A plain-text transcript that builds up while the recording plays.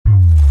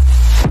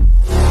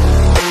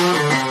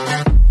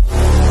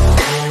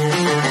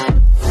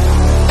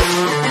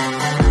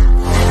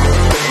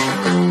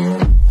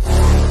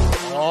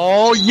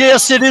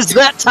yes, it is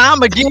that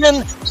time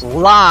again,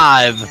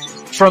 live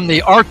from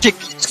the Arctic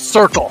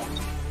Circle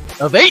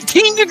of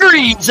 18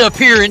 degrees up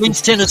here in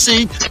East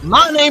Tennessee.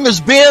 My name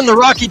is Ben, the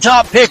Rocky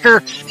Top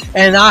Picker,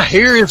 and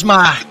here is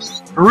my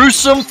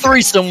gruesome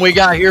threesome we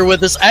got here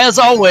with us, as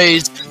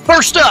always.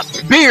 First up,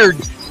 Beard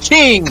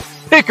King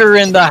Picker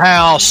in the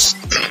house,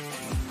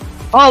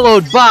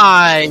 followed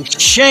by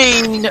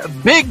Shane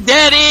Big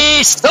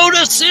Daddy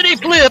Soda City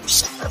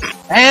Flips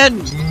and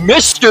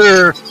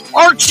Mr.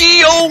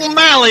 Archie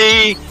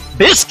O'Malley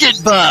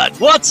Biscuit Bud.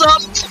 What's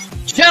up,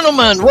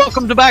 gentlemen?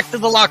 Welcome back to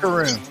the locker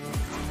room.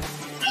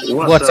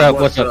 What's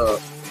up?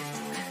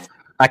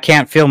 I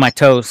can't feel my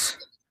toes.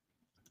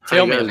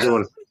 Tell me.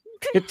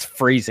 It's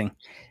freezing.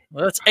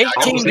 Well, it's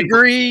 18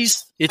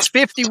 degrees. It's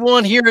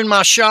 51 here in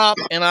my shop,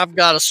 and I've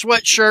got a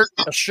sweatshirt,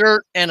 a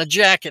shirt, and a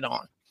jacket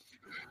on.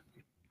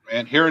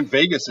 And here in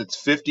Vegas, it's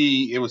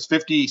 50. It was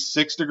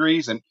 56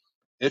 degrees, and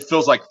it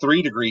feels like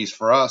 3 degrees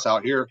for us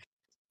out here.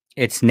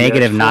 It's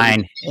negative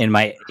 9 in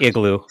my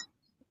igloo.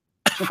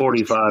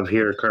 45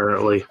 here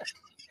currently.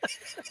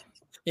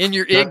 In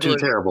your Not igloo. too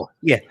terrible.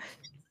 Yeah,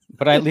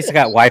 but at least I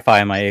got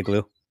Wi-Fi in my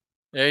igloo.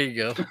 There you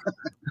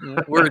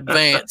go. We're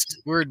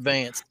advanced. We're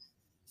advanced.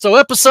 So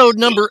episode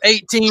number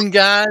 18,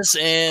 guys,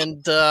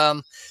 and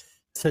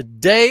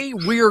today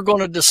we are going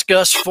to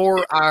discuss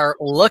for our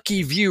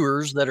lucky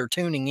viewers that are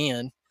tuning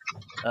in,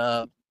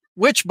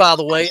 which, by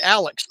the way,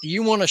 Alex, do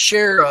you want to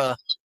share a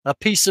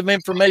piece of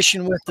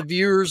information with the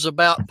viewers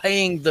about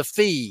paying the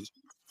fee?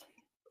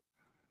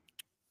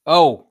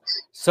 Oh,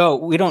 so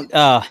we don't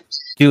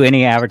do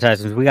any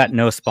advertisements. We got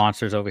no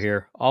sponsors over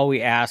here. All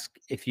we ask,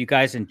 if you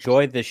guys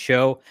enjoyed the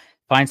show,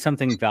 find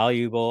something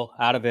valuable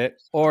out of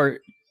it, or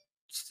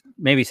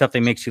maybe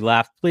something makes you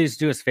laugh, please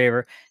do us a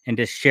favor and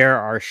just share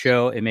our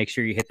show and make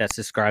sure you hit that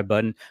subscribe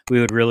button.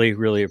 We would really,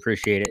 really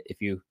appreciate it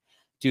if you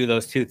do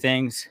those two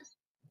things.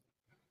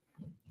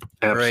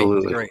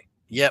 Absolutely. Great.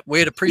 Yep,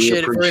 we'd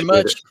appreciate it very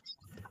much.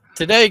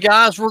 Today,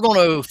 guys, we're going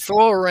to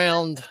throw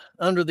around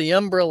under the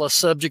umbrella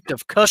subject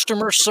of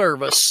customer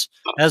service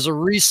as a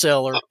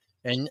reseller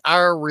and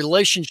our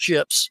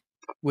relationships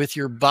with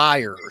your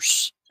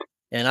buyers.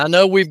 And I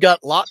know we've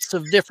got lots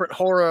of different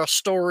horror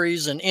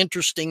stories and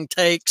interesting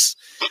takes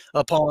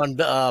upon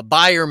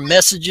buyer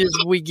messages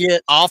we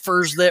get,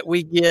 offers that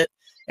we get,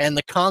 and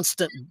the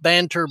constant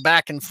banter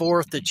back and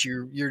forth that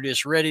you're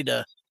just ready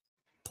to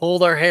pull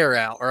their hair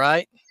out, all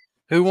right?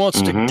 Who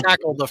wants to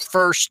tackle the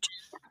first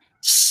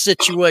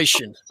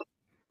situation?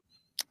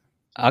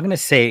 I'm going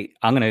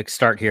to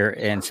start here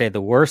and say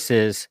the worst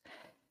is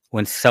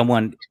when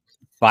someone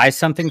buys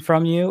something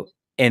from you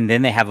and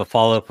then they have a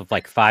follow-up of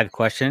like 5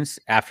 questions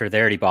after they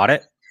already bought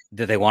it.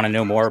 Do they want to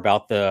know more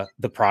about the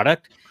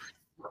product?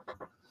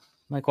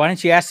 Like, why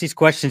didn't you ask these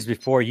questions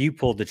before you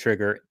pulled the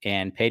trigger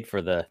and paid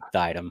for the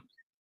item?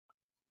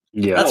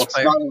 Yeah, That's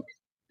fair.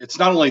 It's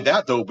not only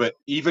that, though, but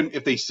even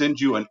if they send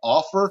you an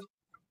offer,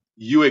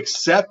 you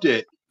accept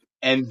it,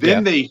 and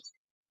then they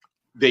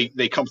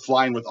come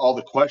flying with all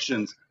the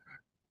questions.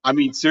 I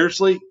mean,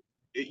 seriously,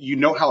 you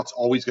know how it's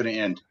always going to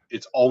end.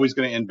 It's always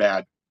going to end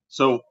bad.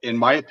 So, in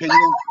my opinion,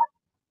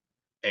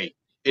 hey,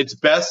 it's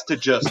best to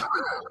just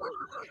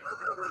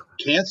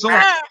cancel,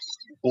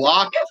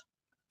 block,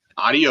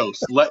 adios.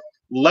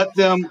 Let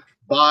them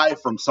buy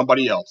from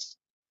somebody else.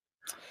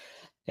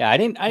 Yeah, I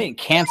didn't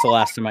cancel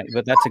last time,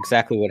 but that's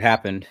exactly what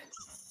happened.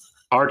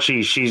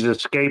 Archie, she's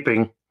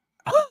escaping.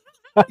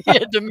 You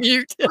had to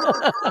mute.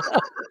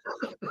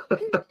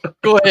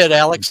 Go ahead,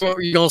 Alex. What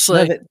were you going to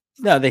say?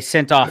 No, they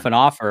sent off an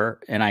offer,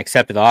 and I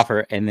accepted the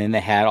offer, and then they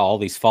had all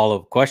these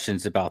follow-up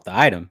questions about the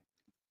item,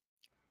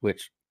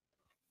 which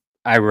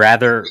I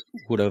rather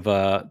would have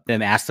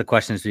them ask the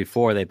questions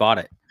before they bought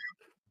it.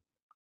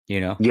 You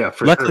know? Yeah,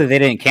 Luckily, they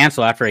didn't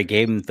cancel after I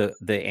gave them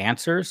the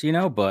answers, you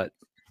know, but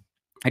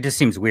it just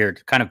seems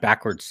weird, kind of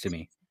backwards to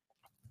me.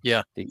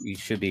 Yeah. You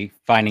should be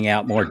finding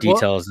out more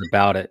details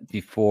about it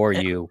before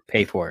you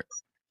pay for it.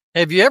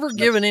 Have you ever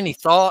given any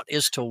thought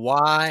as to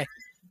why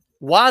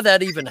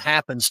that even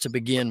happens to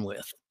begin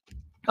with?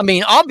 I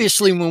mean,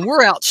 obviously, when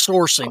we're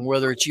outsourcing,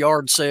 whether it's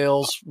yard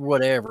sales,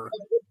 whatever,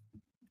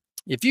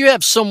 if you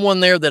have someone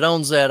there that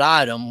owns that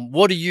item,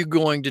 what are you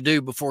going to do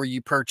before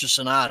you purchase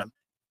an item?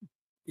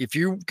 If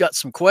you've got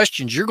some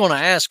questions, you're going to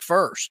ask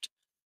first.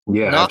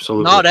 Yeah,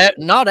 absolutely.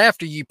 Not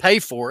after you pay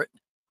for it.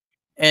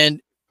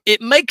 And it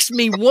makes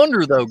me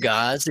wonder, though,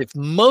 guys, if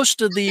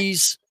most of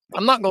these,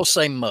 I'm not going to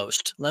say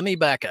most, let me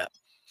back up.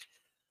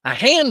 A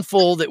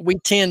handful that we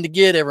tend to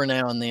get every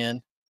now and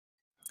then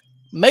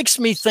makes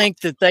me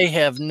think that they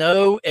have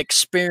no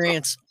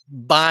experience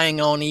buying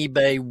on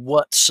eBay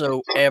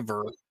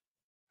whatsoever.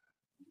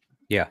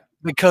 Yeah.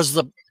 Because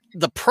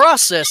the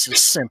process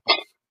is simple.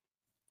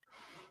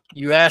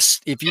 You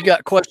ask, if you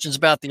got questions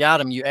about the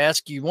item, you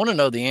want to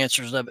know the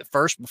answers of it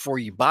first before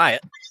you buy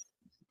it.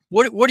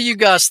 What do you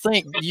guys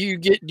think?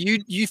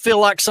 You feel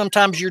like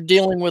sometimes you're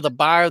dealing with a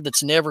buyer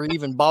that's never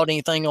even bought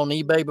anything on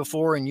eBay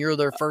before and you're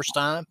their first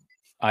time?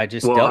 I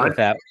just dealt with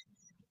that.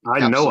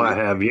 I know I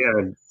have,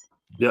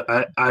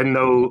 yeah. I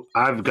know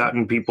I've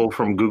gotten people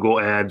from Google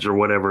ads or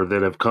whatever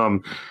that have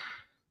come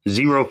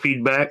zero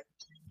feedback,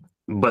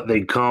 but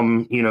they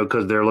come,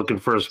 because they're looking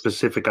for a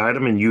specific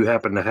item and you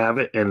happen to have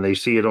it and they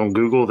see it on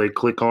Google, they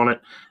click on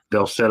it,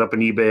 they'll set up an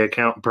eBay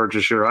account and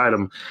purchase your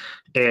item.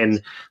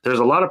 And there's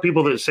a lot of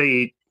people that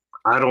say,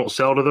 I don't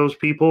sell to those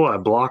people, I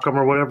block them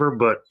or whatever,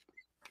 but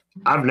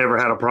I've never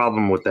had a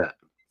problem with that,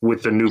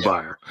 with the new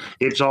buyer.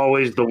 It's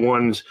always the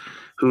ones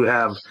who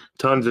have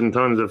tons and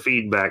tons of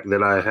feedback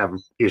that I have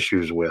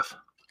issues with.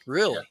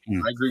 Really?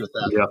 I agree with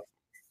that. Yeah.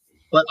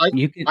 But I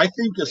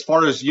think as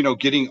far as,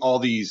 getting all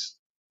these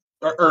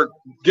or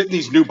getting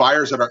these new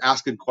buyers that are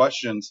asking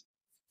questions,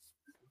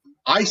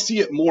 I see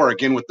it more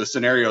again with the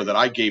scenario that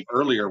I gave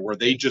earlier where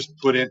they just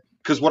put in,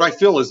 because what I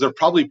feel is they're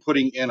probably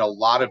putting in a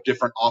lot of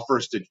different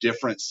offers to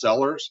different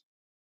sellers.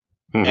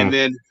 Mm-hmm. And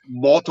then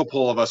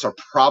multiple of us are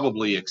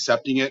probably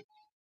accepting it.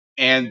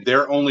 And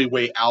their only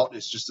way out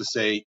is just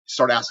to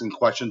start asking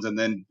questions. And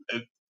then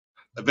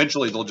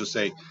eventually they'll just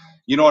say,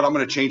 you know what, I'm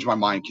going to change my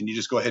mind. Can you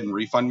just go ahead and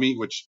refund me?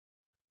 Which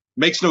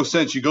makes no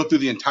sense. You go through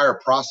the entire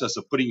process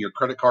of putting your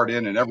credit card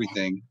in and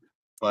everything.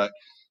 But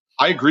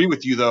I agree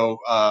with you, though,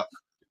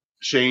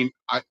 Shane.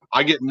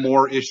 I get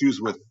more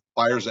issues with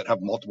buyers that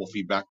have multiple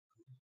feedback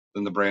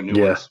than the brand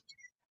new ones.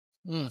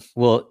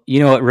 Well,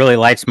 what really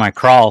lights my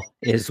crawl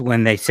is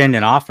when they send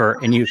an offer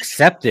and you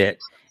accept it,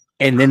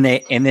 and then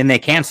they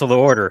cancel the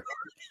order.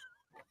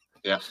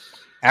 Yeah.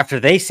 After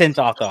they sent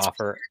off the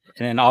offer,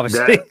 and then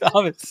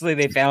obviously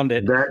they found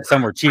it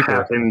somewhere cheaper.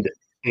 Happened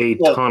a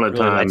ton of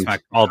times.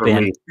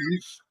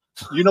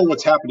 You know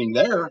what's happening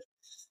there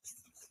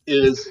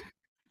is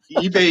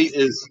eBay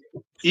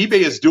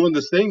is doing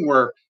this thing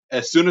where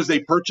as soon as they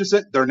purchase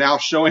it, they're now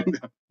showing.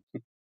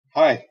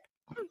 Hi.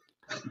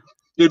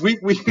 Dude,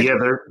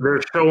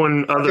 they're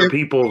showing other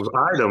people's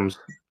items.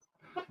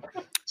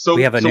 So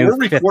we're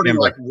recording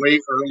like way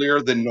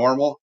earlier than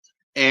normal.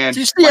 And did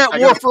you see that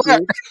war for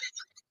that?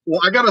 Well,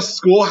 I got a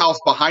schoolhouse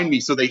behind me,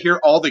 so they hear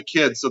all the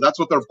kids. So that's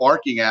what they're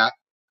barking at.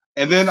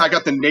 And then I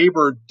got the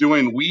neighbor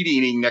doing weed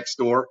eating next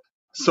door.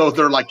 So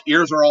their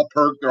ears are all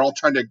perked. They're all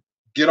trying to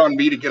get on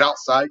me to get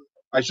outside.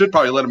 I should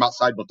probably let them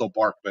outside, but they'll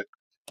bark. But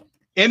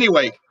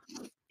anyway,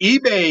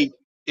 eBay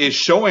is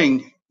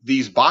showing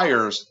these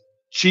buyers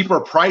cheaper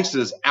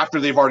prices after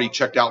they've already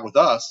checked out with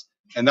us.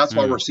 And that's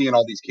why we're seeing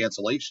all these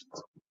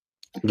cancellations.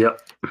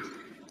 Yep.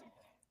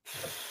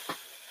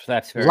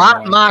 That's very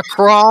Like my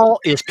crawl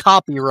is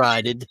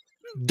copyrighted.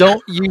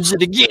 Don't use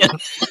it again.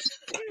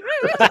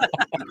 But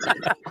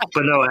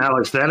no,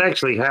 Alex, that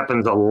actually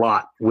happens a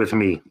lot with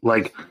me.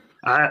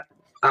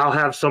 I'll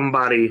have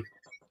somebody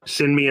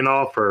send me an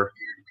offer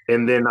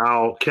and then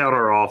I'll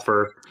counter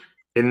offer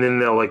and then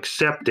they'll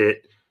accept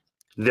it.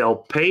 They'll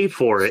pay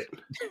for it.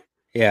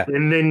 Yeah.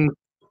 And then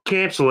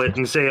cancel it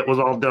and say it was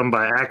all done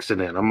by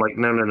accident. I'm like,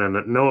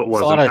 no, it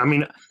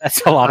wasn't.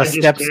 That's a lot of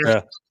steps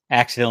to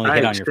accidentally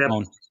get on your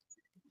phone.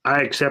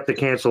 I accept the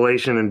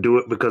cancellation and do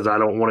it because I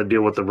don't want to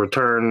deal with the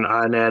return,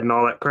 INAD, and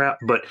all that crap.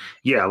 But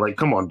yeah,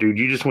 come on, dude,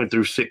 you just went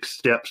through 6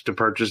 steps to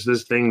purchase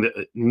this thing.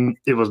 That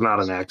it was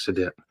not an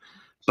accident.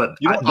 But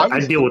I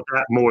deal with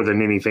that more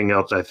than anything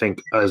else. I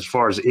think as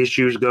far as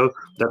issues go,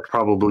 that's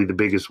probably the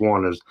biggest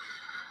one is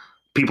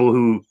people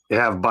who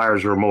have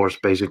buyer's remorse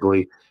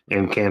basically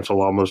and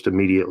cancel almost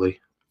immediately.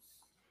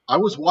 I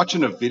was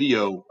watching a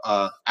video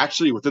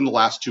actually within the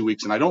last 2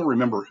 weeks, and I don't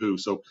remember who.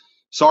 So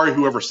sorry,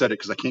 whoever said it,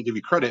 because I can't give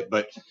you credit,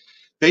 but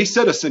they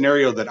said a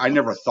scenario that I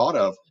never thought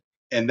of.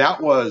 And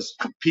that was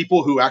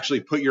people who actually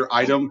put your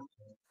item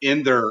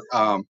in their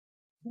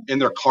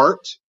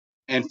cart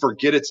and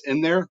forget it's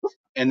in there.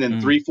 And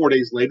then 3-4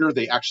 days later,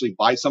 they actually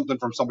buy something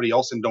from somebody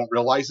else and don't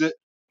realize it.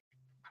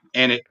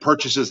 And it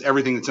purchases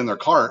everything that's in their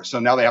cart. So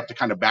now they have to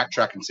kind of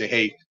backtrack and say,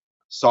 hey,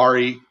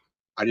 sorry,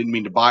 I didn't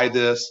mean to buy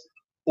this.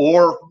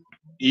 Or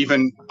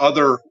even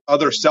other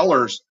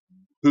sellers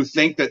who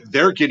think that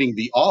they're getting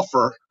the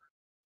offer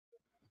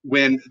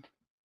when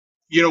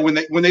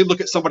they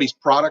look at somebody's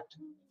product,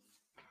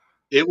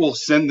 it will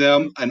send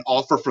them an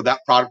offer for that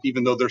product,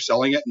 even though they're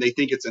selling it. And they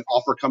think it's an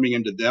offer coming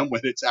into them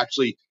when it's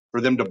actually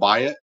for them to buy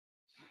it.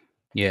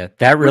 Yeah,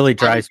 that really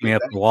drives me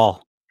up the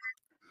wall.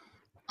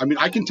 I mean,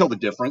 I can tell the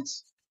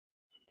difference.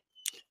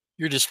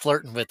 You're just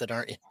flirting with it,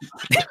 aren't you?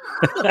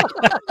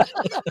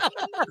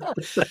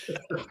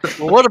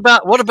 Well,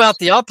 what about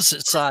the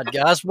opposite side,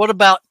 guys? What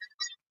about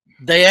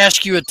they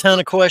ask you a ton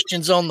of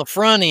questions on the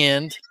front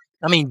end?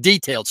 I mean,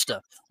 detailed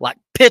stuff like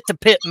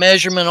pit-to-pit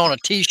measurement on a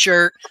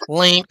T-shirt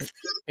length,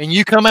 and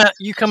you come out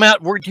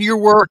to your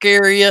work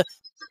area.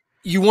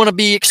 You want to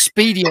be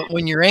expedient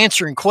when you're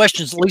answering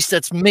questions. At least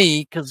that's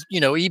me, because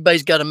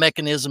eBay's got a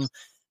mechanism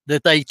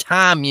that they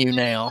time you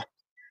now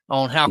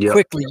on how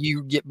quickly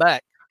you get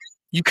back.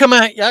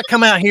 I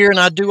come out here and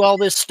I do all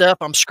this stuff.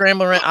 I'm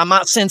scrambling around. I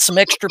might send some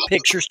extra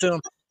pictures to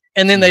them,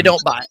 and then they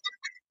don't buy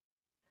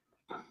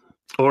it.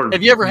 Or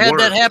have you ever had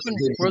that happen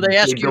where they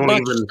ask you a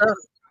bunch of stuff?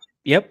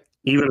 Yep.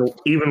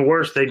 Even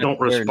worse, they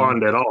don't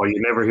respond at all.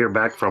 You never hear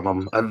back from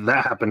them.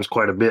 That happens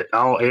quite a bit.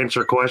 I'll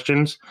answer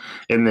questions,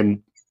 and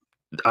then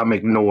I'm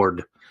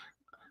ignored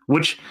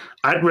Which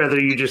I'd rather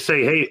you just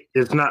say, hey,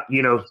 it's not,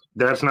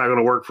 that's not going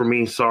to work for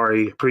me.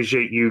 Sorry.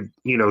 Appreciate you,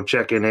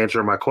 checking,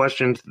 answering my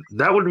questions.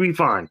 That would be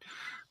fine.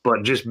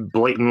 But just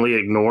blatantly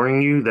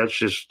ignoring you, that's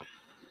just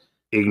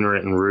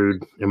ignorant and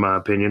rude, in my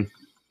opinion.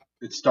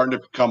 It's starting to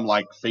become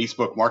like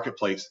Facebook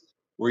Marketplace,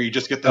 where you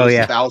just get those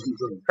thousands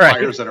of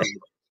buyers that are,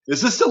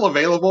 is this still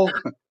available?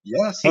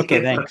 Yes.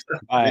 Okay, thanks.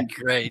 Bye.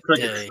 Great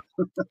day.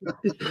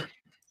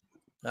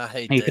 I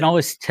hate that. You can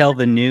always tell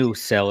the new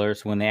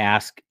sellers when they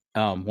ask,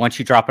 once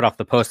you drop it off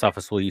the post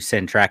office, will you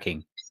send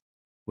tracking?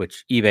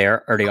 Which eBay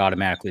already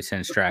automatically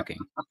sends tracking.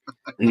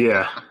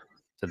 Yeah.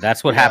 So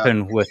that's what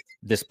happened with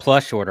this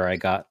plush order I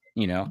got,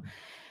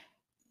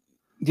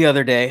 the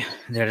other day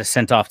that I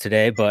sent off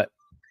today, but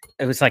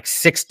it was like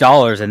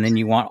 $6. And then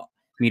you want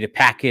me to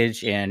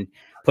package and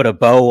put a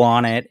bow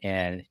on it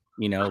and,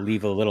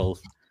 leave a little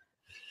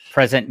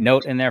present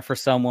note in there for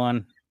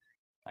someone.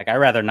 Like, I'd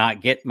rather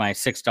not get my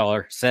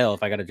 $6 sale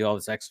if I got to do all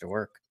this extra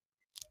work.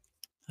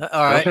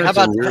 All right. How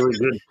about some really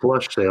good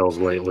flush sales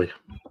lately?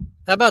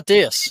 How about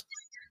this?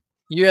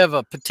 You have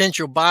a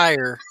potential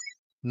buyer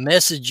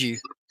message you,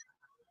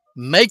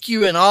 make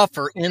you an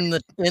offer in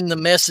the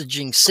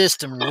messaging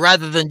system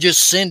rather than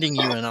just sending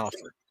you an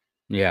offer.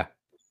 Yeah.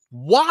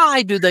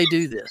 Why do they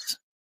do this?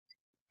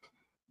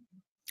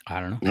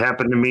 I don't know. It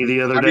happened to me the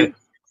other day.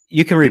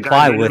 You can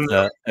reply with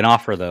an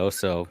offer, though.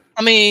 So,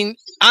 I mean,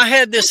 I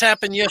had this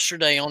happen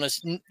yesterday on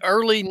an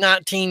early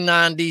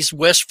 1990s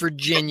West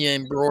Virginia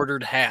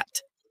embroidered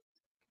hat.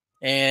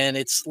 And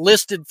it's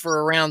listed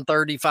for around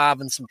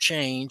 35 and some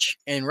change.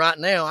 And right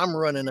now I'm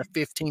running a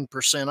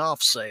 15%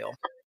 off sale.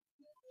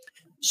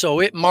 So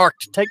it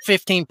marked, take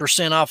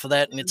 15% off of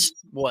that, and it's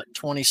what,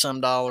 20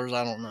 some dollars?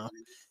 I don't know.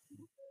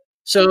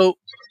 So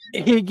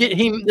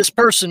this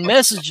person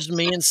messages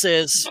me and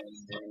says,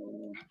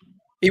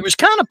 he was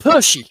kind of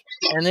pushy.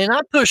 And then I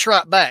push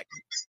right back.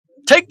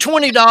 Take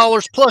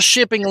 $20 plus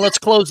shipping and let's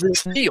close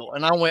this deal.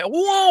 And I went,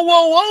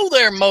 whoa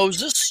there,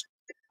 Moses.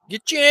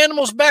 Get your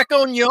animals back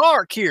on your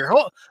ark here.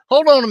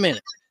 Hold on a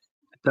minute.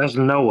 That's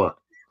Noah.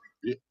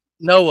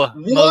 Noah.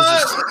 What?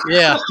 Moses.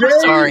 Yeah,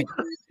 sorry.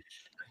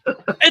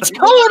 It's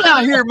cold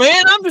out here,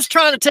 man. I'm just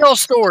trying to tell a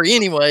story.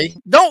 Anyway,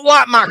 don't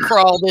wipe my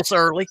crawl this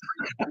early.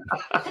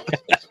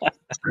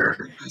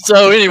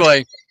 So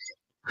anyway,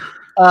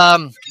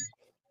 I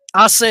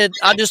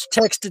just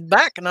texted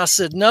back and I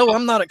said, no,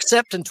 I'm not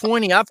accepting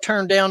 20. I've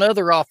turned down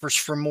other offers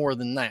for more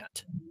than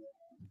that.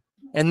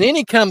 And then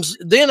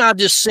I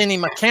just sent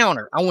him a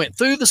counter. I went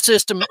through the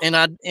system and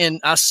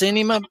I sent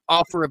him an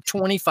offer of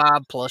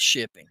 25 plus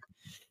shipping.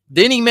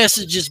 Then he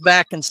messages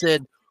back and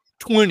said,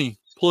 20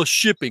 plus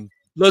shipping.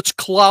 Let's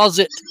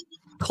closet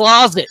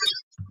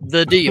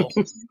the deal.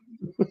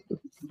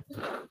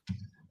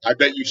 I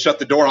bet you shut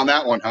the door on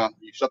that one, huh?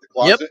 You shut the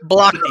closet? Yep,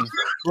 blocked him.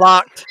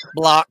 Blocked.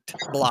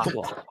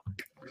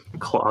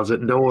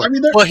 Closet door. I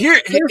mean, well,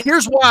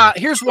 here's why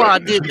I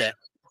did that.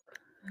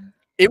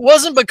 It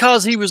wasn't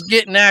because he was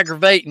getting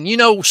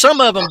aggravating.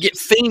 Some of them get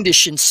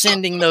fiendish in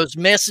sending those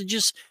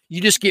messages. You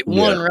just get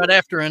one right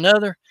after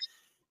another.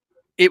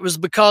 It was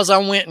because I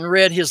went and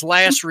read his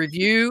last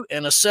review,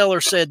 and a seller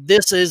said,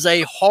 this is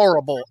a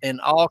horrible, in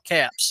all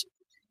caps,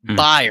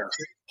 buyer.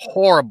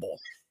 Horrible.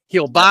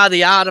 He'll buy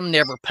the item,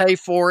 never pay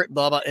for it,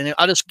 blah, blah. And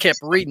I just kept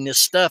reading this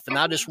stuff, and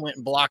I just went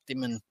and blocked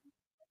him. And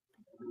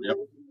Yep.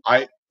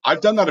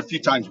 I've done that a few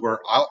times where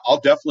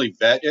I'll definitely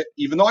vet it,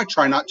 even though I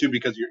try not to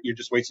because you're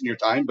just wasting your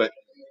time. But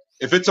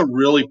if it's a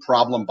really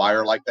problem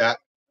buyer like that,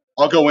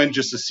 I'll go in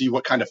just to see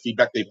what kind of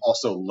feedback they've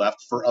also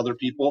left for other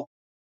people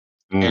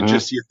and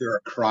just see if they're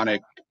a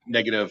chronic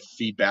negative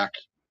feedback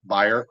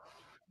buyer.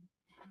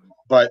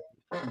 But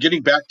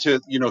getting back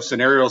to,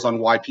 scenarios on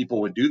why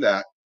people would do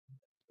that,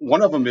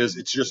 one of them is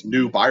it's just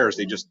new buyers.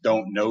 They just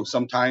don't know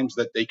sometimes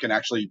that they can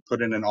actually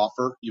put in an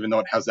offer, even though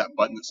it has that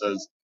button that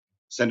says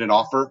send an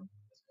offer.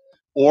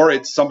 Or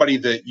it's somebody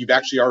that you've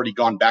actually already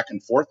gone back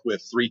and forth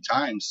with 3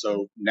 times.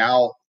 So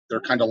now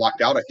they're kind of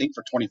locked out, I think,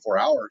 for 24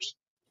 hours.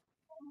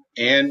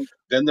 And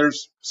then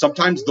there's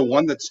sometimes the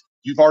one that's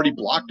you've already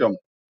blocked them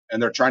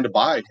and they're trying to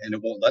buy and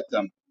it won't let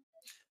them.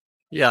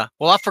 Yeah.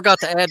 Well, I forgot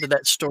to add to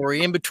that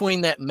story. In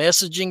between that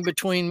messaging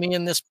between me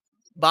and this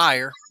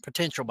buyer,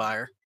 potential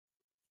buyer,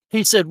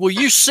 he said, well,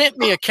 you sent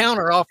me a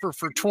counter offer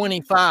for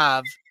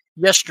 25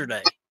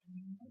 yesterday.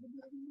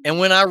 And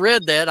when I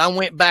read that, I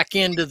went back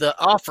into the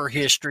offer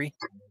history.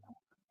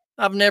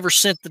 I've never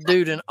sent the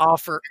dude an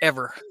offer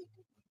ever.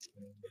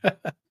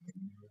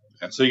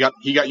 So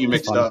he got you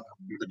mixed up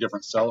with a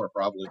different seller,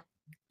 probably.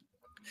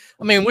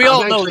 I mean, we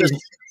all know this.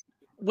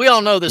 We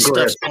all know this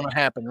stuff's going to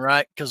happen,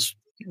 right? Because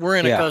we're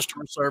in a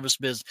customer service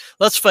business.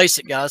 Let's face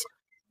it, guys.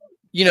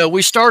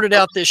 We started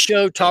out this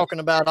show talking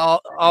about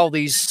all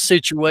these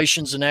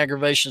situations and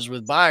aggravations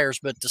with buyers,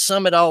 but to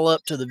sum it all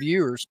up to the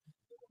viewers,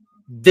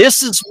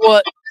 this is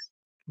what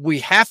we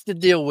have to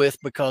deal with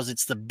because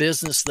it's the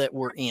business that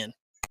we're in.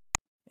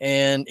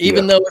 And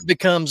even though it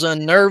becomes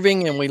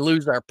unnerving and we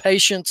lose our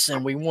patience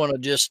and we want to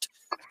just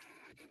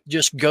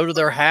go to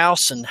their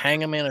house and hang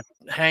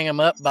them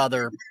up by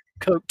their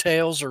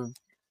coattails, or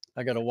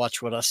I got to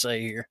watch what I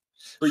say here.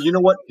 But you know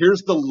what?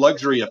 Here's the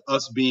luxury of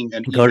us being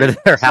an Go to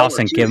their house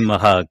and too. give them a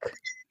hug.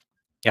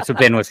 That's what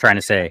Ben was trying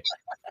to say.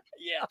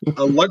 Yeah.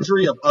 A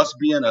luxury of us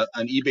being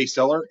an eBay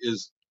seller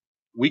is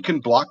we can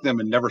block them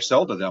and never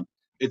sell to them.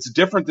 It's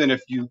different than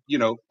if you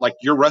know, like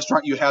your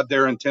restaurant you had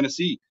there in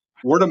Tennessee,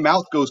 word of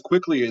mouth goes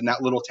quickly in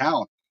that little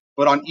town.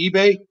 But on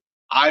eBay,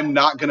 I'm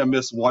not going to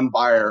miss one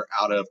buyer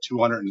out of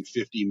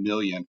 250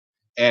 million.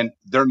 And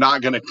they're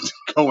not going to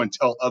go and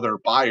tell other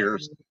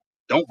buyers,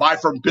 don't buy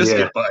from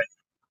Biscuit Butt.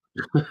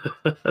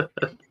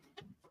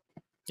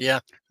 Yeah.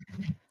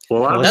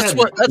 Well, that's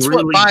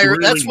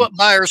what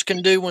buyers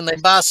can do when they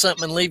buy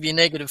something and leave you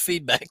negative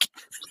feedback.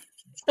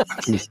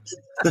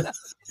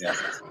 Yeah.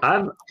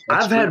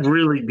 I've had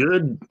really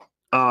good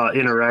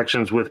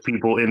interactions with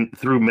people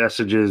through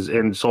messages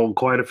and sold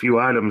quite a few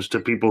items to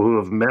people who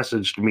have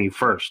messaged me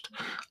first,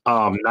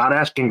 not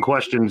asking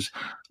questions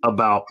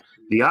about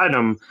the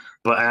item,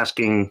 but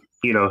asking,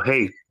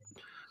 hey,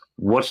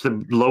 what's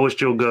the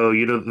lowest you'll go?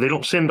 They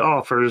don't send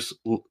offers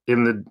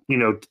in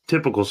the,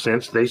 typical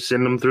sense. They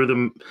send them through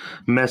the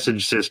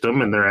message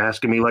system, and they're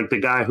asking me, like the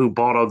guy who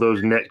bought all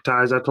those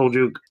neckties I told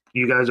you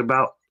guys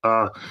about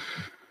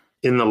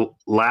in the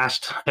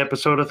last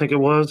episode, I think it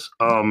was.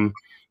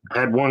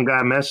 Had one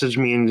guy message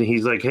me, and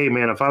he's like, hey,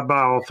 man, if I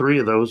buy all three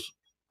of those,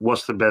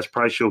 what's the best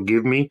price you'll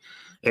give me?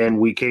 And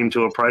we came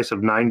to a price of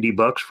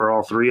 $90 for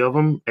all three of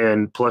them,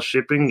 and plus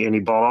shipping, and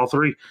he bought all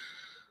three.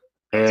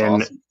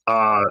 And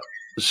awesome.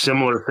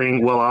 Similar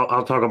thing. Well,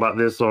 I'll talk about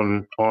this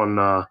on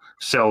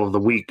Sell of the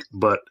Week,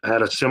 but I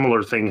had a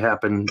similar thing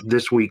happen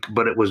this week,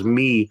 but it was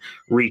me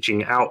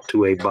reaching out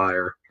to a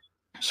buyer.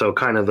 So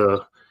kind of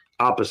the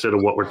opposite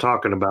of what we're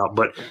talking about,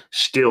 but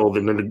still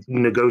the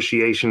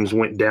negotiations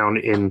went down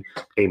in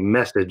a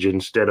message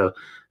instead of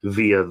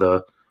via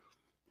the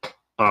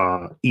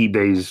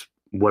eBay's,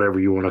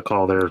 whatever you want to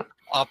call their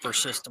offer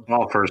system.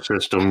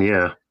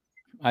 Yeah.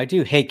 I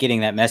do hate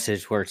getting that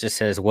message where it just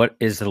says, what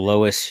is the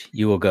lowest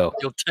you will go?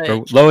 You'll take.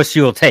 Or lowest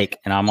you will take.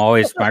 And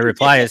my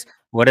reply is,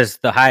 what is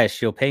the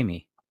highest you'll pay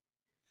me?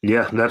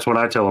 Yeah, that's what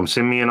I tell them.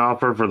 Send me an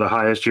offer for the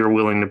highest you're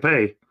willing to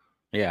pay.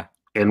 Yeah.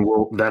 And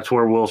that's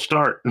where we'll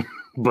start.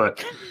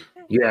 But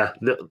yeah,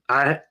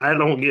 I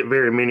don't get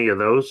very many of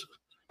those.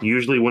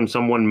 Usually when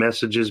someone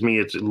messages me,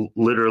 it's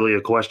literally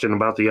a question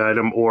about the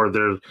item, or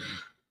they're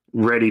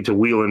ready to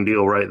wheel and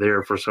deal right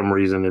there for some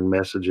reason in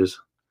messages.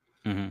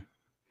 Mm-hmm.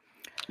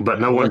 But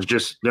no one's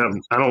just,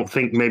 I don't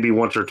think maybe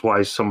once or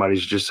twice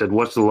somebody's just said,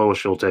 what's the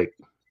lowest you'll take?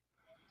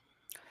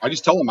 I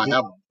just tell them I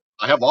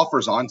have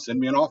offers on, send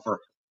me an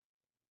offer.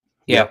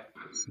 Yeah.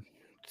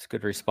 It's a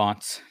good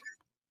response.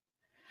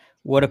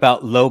 What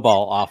about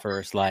lowball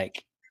offers?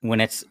 Like when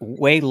it's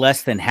way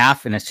less than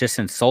half and it's just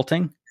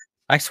insulting?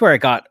 I swear I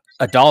got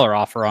a $1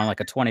 offer on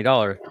like a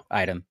 $20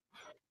 item.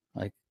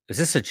 Like, is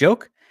this a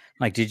joke?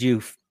 Like, did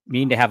you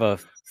mean to have a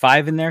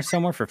 5 in there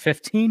somewhere for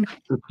 15?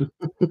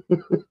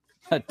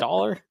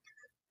 $1?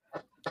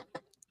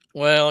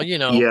 Well,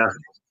 yeah,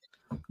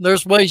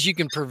 there's ways you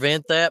can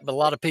prevent that, but a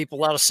lot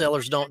of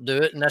sellers don't do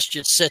it, and that's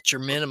just set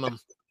your minimum.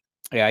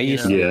 Yeah, I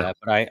used to do that,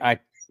 but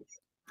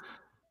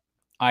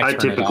I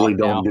typically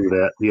don't do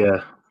that.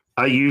 Yeah,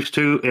 I used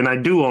to, and I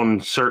do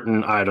on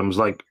certain items,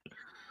 like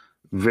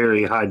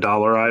very high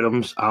dollar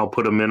items. I'll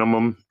put a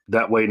minimum.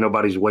 That way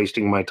nobody's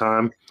wasting my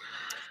time.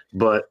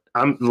 But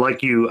I'm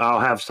like you, I'll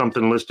have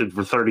something listed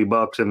for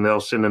 $30 and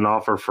they'll send an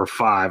offer for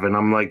 $5. And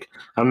I'm like,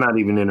 I'm not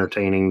even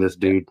entertaining this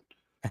dude.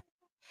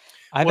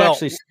 I've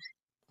actually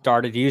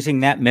started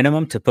using that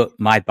minimum to put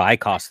my buy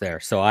cost there.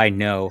 So I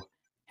know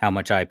how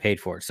much I paid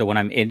for it. So when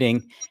I'm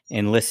ending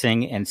and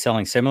listing and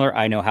selling similar,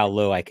 I know how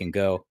low I can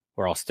go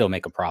where I'll still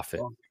make a profit.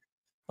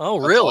 Oh,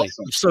 really?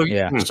 Awesome.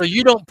 So, so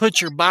you don't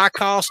put your buy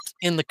cost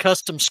in the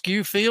custom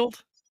SKU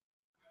field?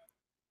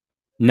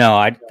 No,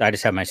 I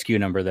just have my SKU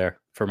number there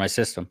for my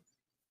system.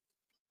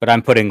 But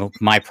I'm putting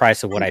my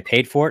price of what I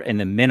paid for it in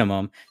the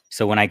minimum.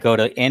 So when I go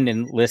to end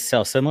and list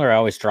sell similar, I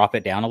always drop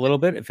it down a little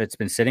bit if it's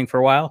been sitting for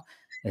a while.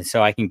 And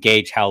so I can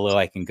gauge how low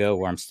I can go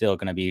where I'm still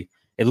going to be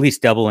at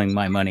least doubling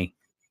my money.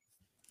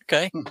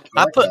 Okay.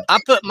 I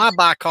put my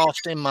buy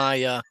cost in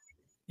my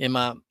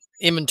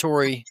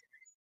inventory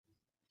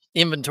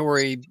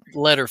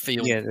letter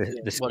field. Yeah,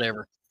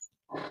 whatever.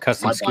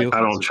 Custom SKU. I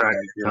don't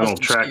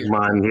track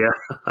mine. Yeah.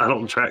 I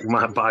don't track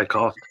my buy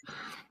cost.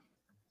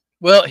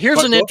 Well,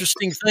 here's an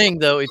interesting thing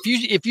though.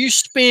 If you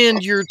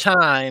spend your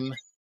time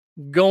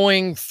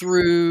going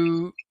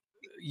through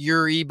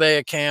your eBay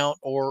account,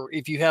 or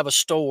if you have a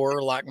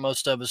store like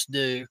most of us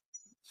do,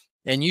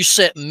 and you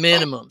set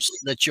minimums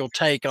that you'll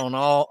take on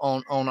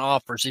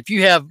offers, if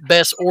you have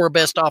best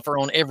offer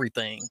on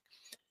everything,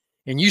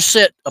 and you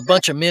set a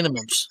bunch of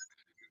minimums,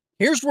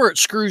 here's where it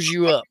screws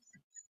you up,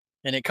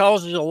 and it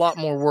causes a lot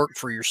more work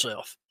for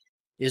yourself.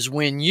 Is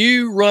when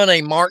you run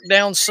a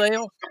markdown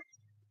sale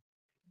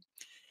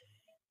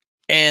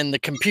and the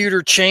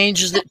computer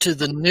changes it to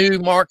the new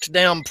marked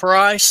down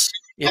price.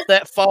 If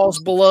that falls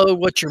below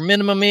what your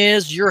minimum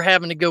is, you're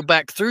having to go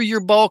back through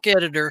your bulk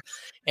editor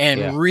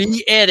and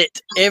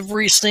re-edit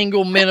every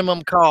single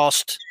minimum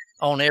cost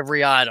on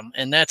every item.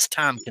 And that's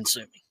time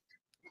consuming.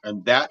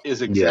 And that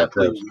is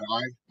exactly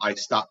why I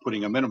stopped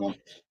putting a minimum.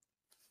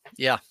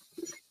 Yeah.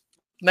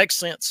 Makes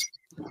sense.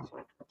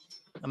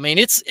 I mean,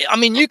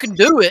 you can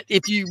do it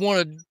if you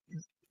want to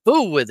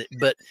fool with it,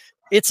 but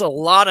it's a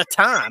lot of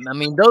time. I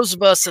mean, those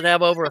of us that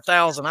have over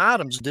 1,000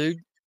 items, dude,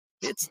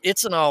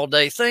 it's an all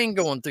day thing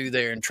going through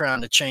there and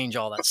trying to change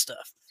all that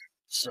stuff.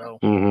 So,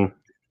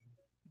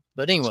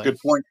 but anyway, good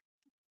point.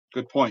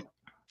 Good point.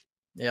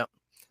 Yeah.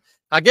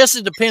 I guess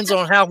it depends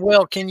on how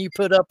well can you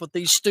put up with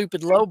these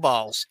stupid low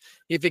balls.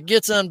 If it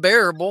gets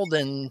unbearable,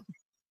 then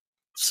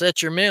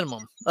set your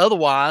minimum.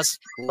 Otherwise,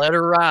 let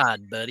her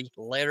ride, buddy.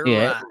 Let her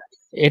ride.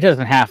 It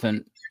doesn't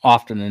happen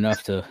often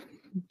enough to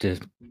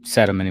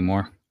set them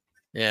anymore.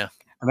 Yeah.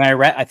 I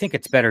mean, I think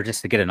it's better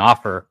just to get an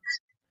offer,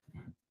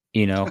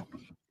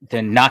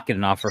 than not get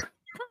an offer.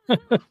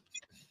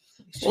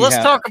 Well,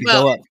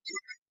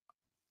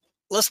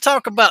 let's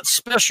talk about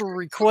special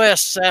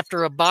requests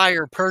after a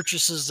buyer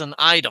purchases an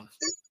item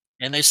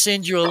and they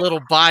send you a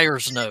little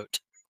buyer's note.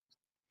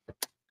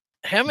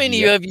 How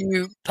many of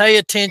you pay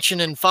attention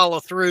and follow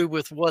through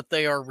with what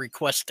they are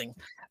requesting?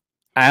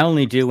 I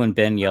only do when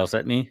Ben yells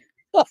at me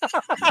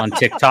on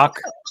TikTok,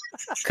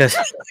 because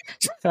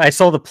I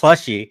sold a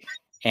plushie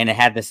and it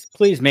had this,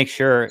 please make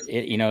sure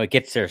it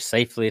gets there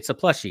safely. It's a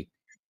plushie.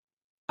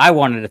 I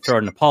wanted to throw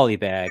it in a poly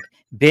bag.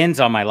 Ben's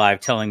on my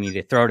live telling me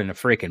to throw it in a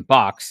freaking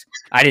box.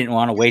 I didn't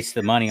want to waste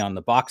the money on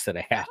the box that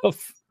I have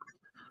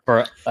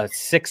for a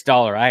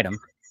 $6 item.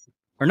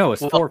 Or no,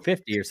 it's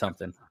 $4.50 or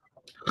something.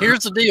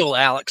 Here's the deal,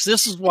 Alex.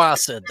 This is why I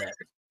said that.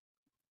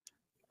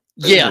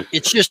 Yeah,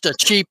 it's just a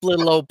cheap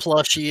little old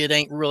plushie. It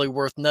ain't really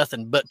worth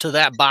nothing. But to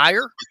that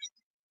buyer,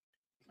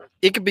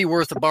 it could be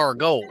worth a bar of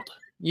gold.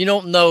 You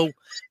don't know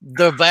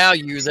the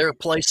value they're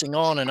placing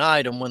on an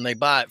item when they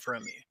buy it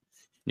from you.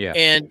 Yeah.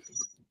 And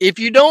if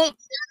you don't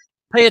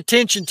pay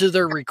attention to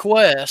their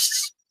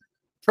requests,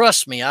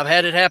 trust me, I've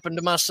had it happen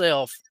to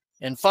myself,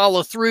 and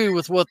follow through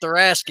with what they're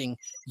asking,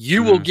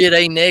 you will get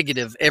a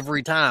negative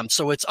every time.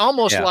 So it's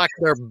almost like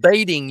they're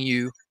baiting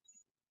you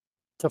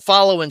to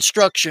follow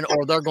instruction,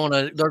 or they're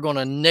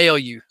gonna nail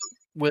you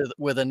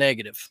with a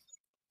negative.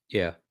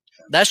 Yeah.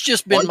 That's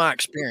just been my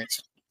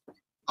experience.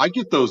 I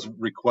get those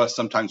requests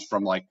sometimes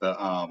from like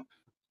the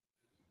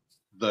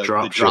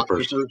drop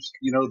shippers,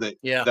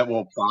 that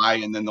will buy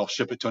and then they'll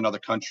ship it to another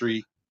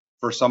country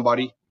for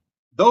somebody.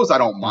 Those I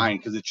don't mind,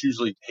 because it's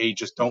usually, hey,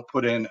 just don't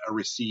put in a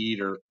receipt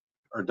or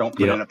don't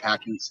put in a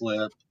packing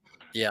slip.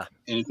 Yeah.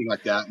 Anything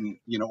like that. And,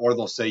 or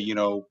they'll say,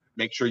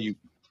 make sure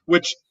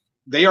which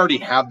they already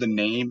have the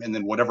name and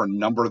then whatever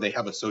number they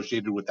have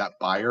associated with that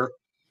buyer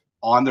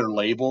on their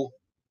label.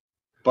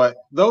 But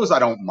those I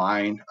don't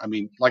mind. I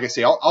mean, like I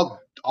say,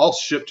 I'll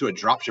ship to a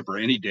drop shipper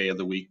any day of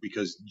the week,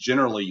 because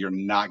generally you're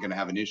not going to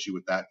have an issue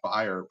with that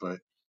buyer.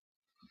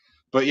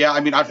 But yeah, I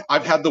mean,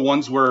 I've had the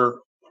ones where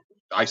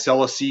I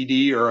sell a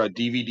CD or a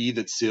DVD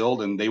that's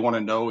sealed and they want to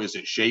know, is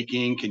it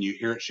shaking? Can you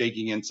hear it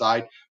shaking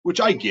inside?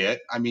 Which I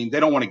get. I mean, they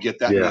don't want to get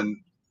that. Yeah. And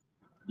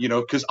then,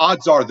 because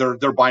odds are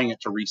they're buying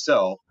it to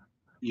resell,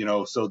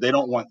 so they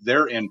don't want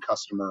their end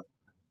customer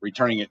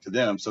returning it to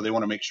them. So they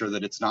want to make sure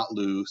that it's not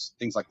loose,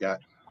 things like that.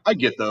 I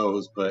get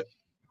those, but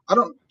I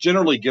don't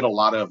generally get a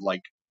lot of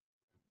like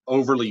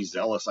overly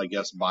zealous, I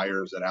guess,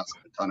 buyers that ask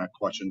a ton of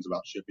questions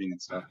about shipping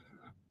and stuff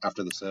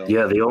after the sale.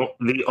 Yeah.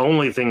 The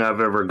only thing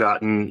I've ever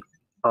gotten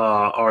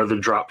are the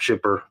drop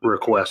shipper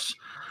requests.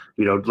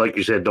 Like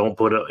you said, don't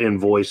put an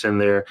invoice in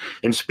there.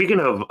 And speaking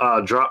of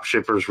drop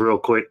shippers, real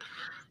quick,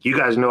 you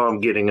guys know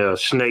I'm getting a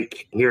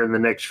snake here in the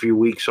next few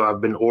weeks, so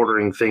I've been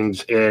ordering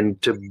things.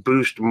 And to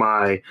boost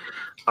my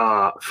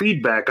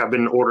feedback, I've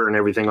been ordering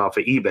everything off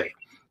of eBay.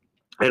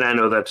 And I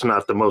know that's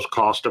not the most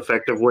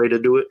cost-effective way to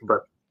do it,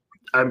 but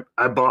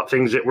I bought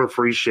things that were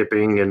free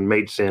shipping and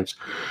made sense.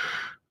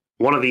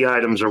 One of the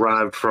items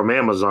arrived from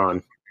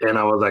Amazon. And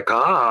I was like,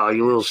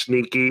 you little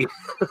sneaky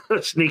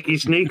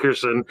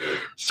sneakerson.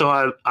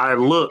 So I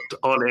looked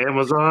on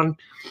Amazon,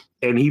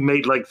 and he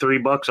made like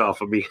 $3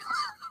 off of me.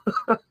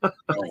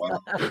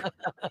 Oh,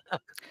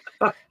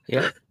 wow.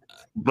 Yeah.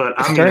 But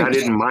I mean, I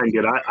didn't mind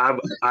it.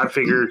 I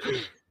figured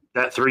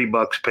that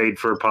 $3 paid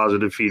for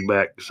positive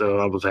feedback, so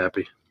I was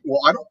happy. Well,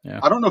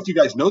 I don't know if you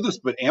guys know this,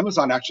 but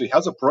Amazon actually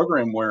has a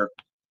program where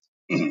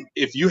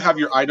if you have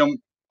your item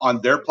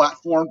on their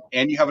platform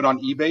and you have it on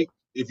eBay,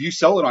 if you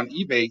sell it on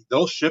eBay,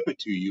 they'll ship it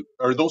to you,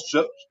 or they'll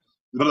ship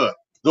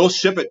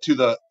it to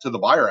the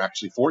buyer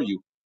actually for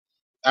you.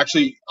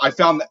 Actually, I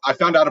found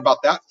out about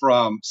that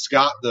from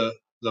Scott, the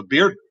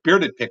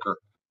bearded picker.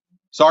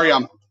 Sorry,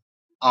 I'm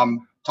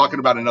talking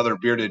about another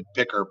bearded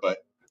picker, but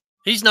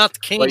he's not the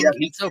king. Yeah,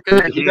 it's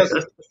okay.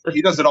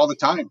 He does it all the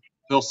time.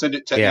 He'll send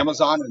it to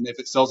Amazon, and if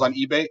it sells on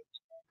eBay,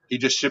 he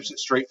just ships it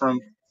straight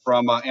from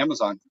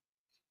Amazon.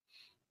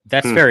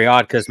 That's very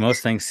odd, because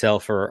most things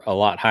sell for a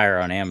lot higher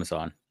on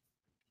Amazon.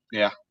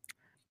 Yeah.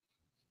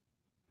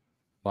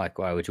 Like,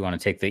 why would you want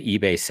to take the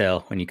eBay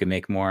sale when you can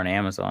make more on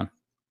Amazon?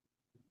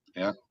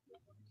 Yeah.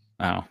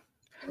 Oh. I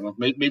don't know.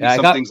 Maybe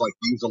some things like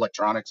used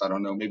electronics, I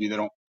don't know. Maybe they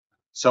don't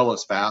sell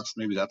as fast.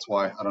 Maybe that's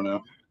why. I don't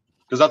know.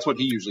 Because that's what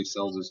he usually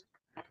sells, is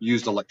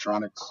used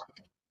electronics.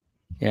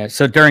 Yeah.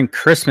 So during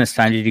Christmas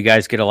time, did you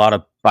guys get a lot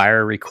of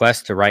buyer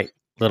requests to write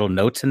little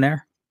notes in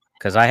there?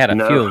 Because I had a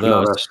few of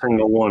those. Not a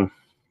single one.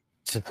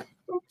 To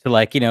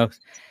like,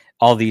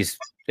 all these.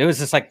 It was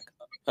just like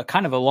a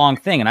kind of a long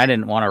thing, and I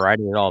didn't want to write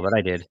it at all, but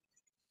I did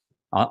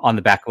on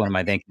the back of one of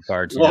my thank you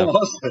cards. What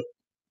was it?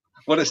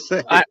 What is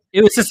it?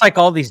 It was just like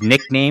all these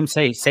nicknames.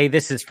 Say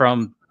this is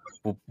from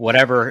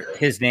whatever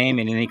his name,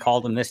 and then he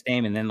called him this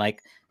name, and then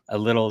like a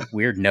little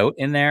weird note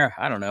in there.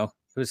 I don't know.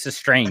 It was just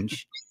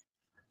strange.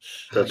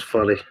 That's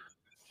funny.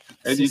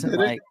 And you did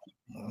it?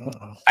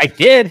 I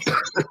did.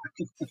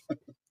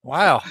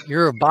 Wow,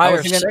 you're a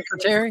buyer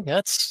secretary?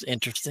 That's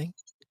interesting.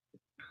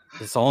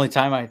 It's the only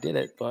time I did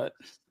it, but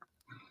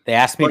they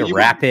asked me to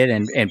wrap it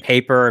in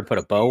paper and put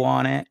a bow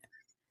on it.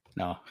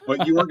 No.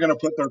 But you weren't going to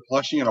put their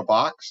plushie in a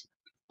box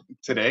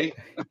today?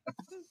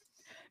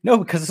 No,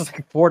 because it's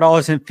like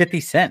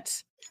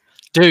 $4.50.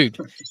 Dude,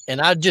 and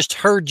I just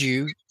heard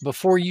you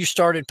before you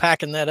started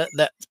packing that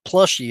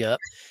plushie up,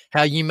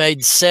 how you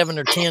made $7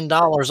 or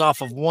 $10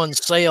 off of one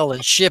sale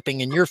and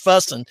shipping, and you're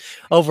fussing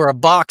over a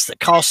box that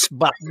costs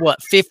about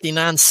what,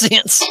 59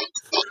 cents?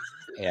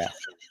 Yeah.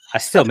 I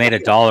still made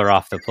 $1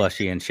 off the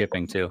plushie and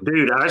shipping too.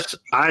 Dude,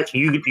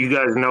 you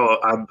guys know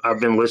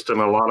I've been listing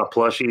a lot of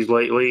plushies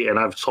lately, and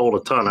I've sold a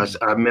ton.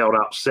 I mailed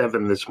out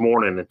 7 this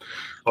morning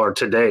or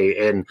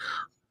today, and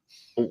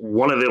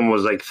one of them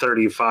was like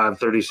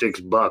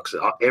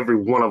 $35-$36. Every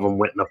one of them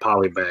went in a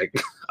poly bag.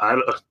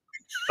 I'm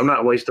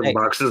not wasting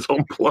boxes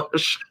on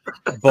plush.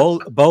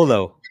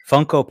 Bolo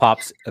Funko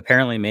Pops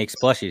apparently makes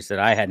plushies that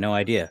I had no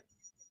idea.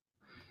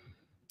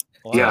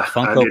 Wow. Yeah,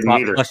 Funko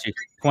Pop plushie,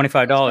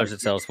 $25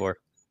 it sells for.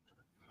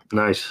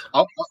 Nice.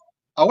 I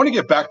want to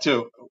get back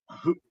to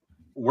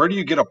where do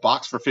you get a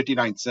box for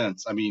 59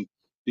 cents? I mean,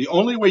 the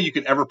only way you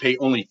could ever pay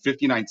only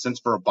 59 cents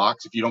for a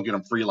box if you don't get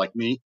them free like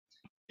me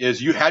is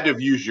you had to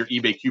have used your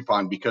eBay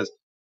coupon, because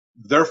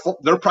their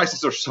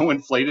prices are so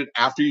inflated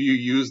after you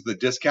use the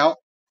discount.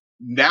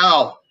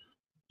 Now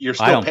you're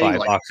still paying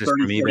like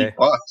 30, 40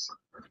 bucks.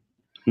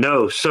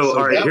 No, so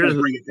all right, here's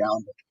bring it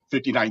down to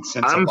 59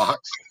 cents a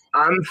box.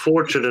 I'm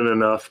fortunate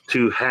enough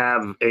to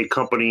have a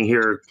company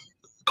here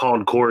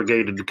called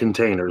Corrugated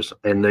Containers,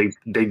 and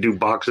they do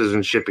boxes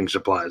and shipping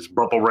supplies,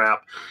 bubble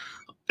wrap,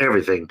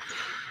 everything.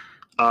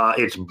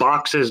 It's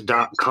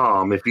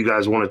boxes.com if you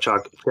guys want to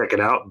check it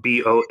out,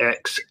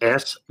 boxs.com.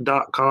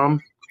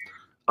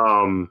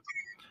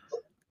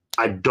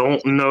 I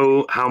don't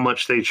know how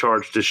much they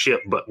charge to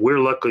ship, but we're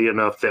lucky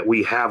enough that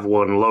we have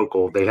one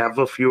local. They have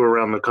a few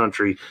around the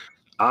country.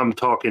 I'm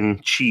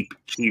talking cheap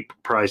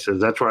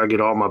prices. That's where I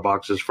get all my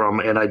boxes from,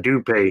 and I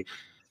do pay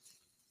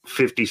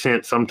 50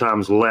 cents,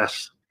 sometimes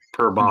less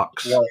per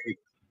box. Well,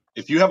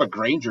 if you have a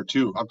Grainger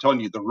too, I'm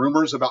telling you, the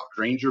rumors about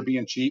Grainger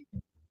being cheap,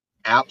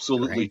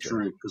 absolutely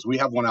true, because we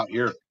have one out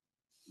here.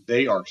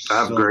 They are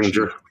I have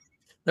Grainger. Cheap.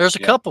 There's a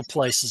couple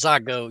places I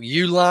go,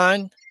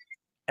 Uline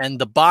and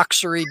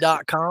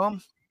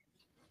theboxery.com.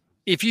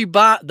 If you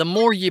buy, the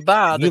more you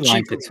buy, the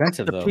cheaper.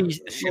 Expensive though.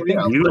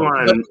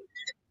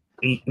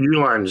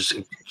 Uline's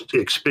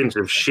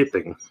expensive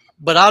shipping.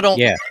 But I don't.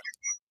 Yeah.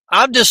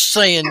 I'm just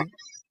saying,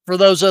 for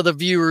those other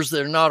viewers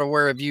that are not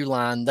aware of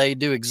Uline, they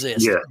do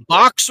exist. Yeah.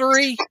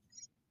 Boxery,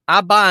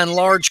 I buy in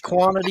large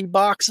quantity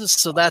boxes,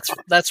 so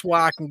that's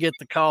why I can get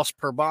the cost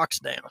per box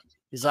down,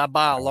 is I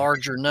buy a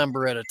larger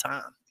number at a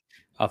time.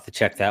 I'll have to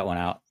check that one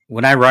out.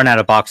 When I run out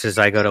of boxes,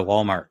 I go to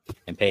Walmart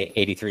and pay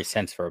 83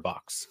 cents for a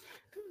box.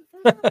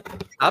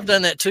 I've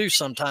done that too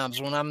sometimes.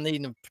 When I'm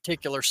needing a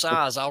particular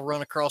size, I'll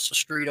run across the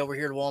street over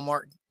here to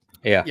Walmart.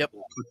 Yeah. Yep.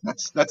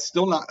 That's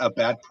still not a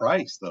bad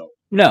price though.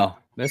 No,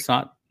 that's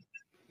not.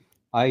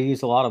 I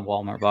use a lot of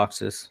Walmart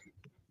boxes.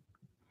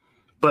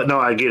 But no,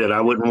 I get it.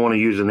 I wouldn't want to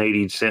use an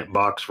 80-cent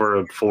box for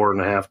a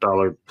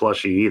 $4.50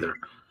 plushie either.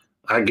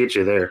 I get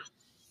you there.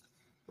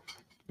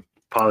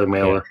 Poly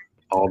mailer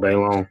all day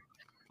long.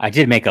 I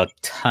did make a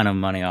ton of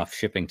money off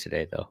shipping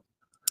today, though.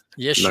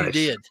 Yes, nice. You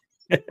did.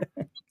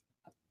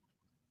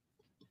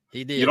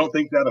 He did. You don't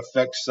think that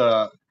affects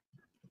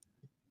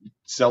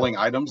selling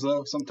items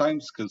though?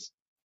 Sometimes, because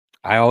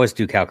I always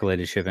do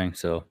calculated shipping,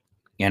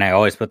 and I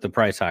always put the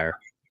price higher.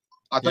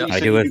 I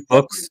do with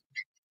books.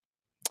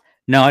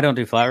 No, I don't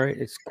do flat rate.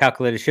 It's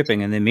calculated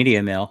shipping and then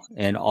media mail,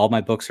 and all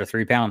my books are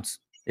 3 pounds.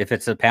 If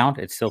it's a pound,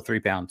 it's still 3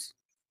 pounds.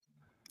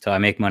 So I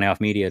make money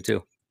off media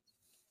too.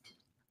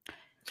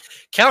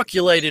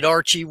 Calculated,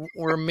 Archie,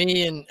 were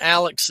me and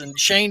Alex and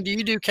Shane. Do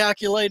you do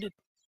calculated?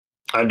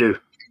 I do.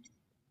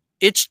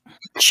 It's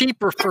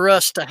cheaper for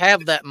us to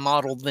have that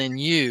model than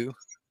you,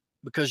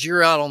 because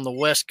you're out on the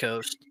West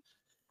Coast.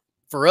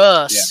 For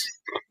us,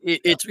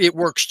 it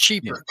works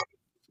cheaper.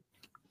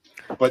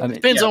 Yeah. But it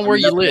depends on where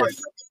you live.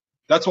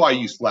 That's why I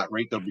use flat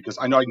rate though, because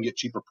I know I can get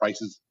cheaper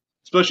prices,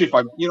 especially if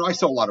I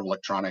sell a lot of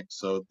electronics,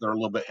 so they're a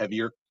little bit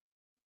heavier,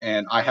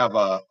 and I have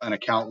an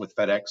account with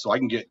FedEx, so I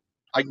can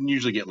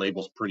usually get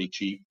labels pretty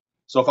cheap.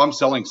 So if I'm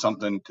selling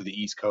something to the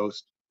East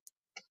Coast,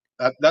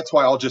 that's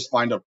why I'll just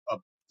find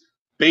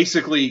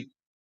basically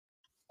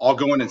I'll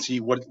go in and see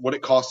what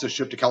it costs to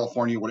ship to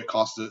California, what it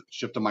costs to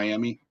ship to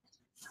Miami,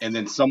 and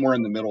then somewhere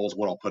in the middle is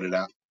what I'll put it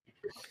at.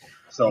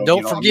 So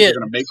Don't forget, I'm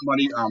going to make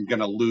money. Or I'm going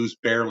to lose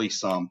barely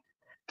some.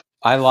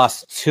 I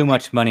lost too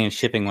much money in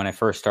shipping when I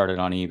first started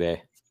on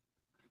eBay.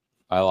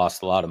 I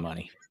lost a lot of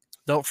money.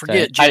 don't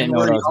forget I didn't know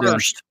what I January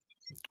was 1st.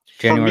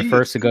 January For me,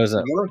 1st, it goes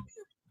up.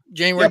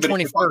 January but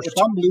 21st.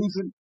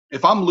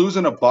 if I'm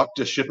losing $1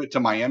 to ship it to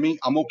Miami,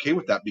 I'm okay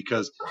with that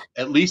because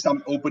at least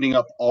I'm opening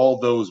up all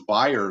those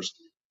buyers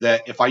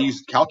that if I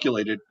use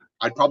calculated,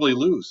 I'd probably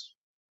lose.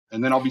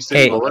 And then I'll be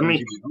saving.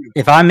 Hey,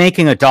 if I'm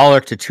making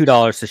 $1 to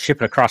 $2 to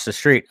ship it across the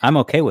street, I'm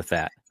okay with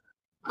that.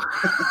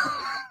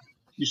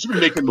 You should be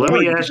making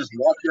more. You can just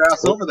walk your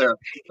ass over there.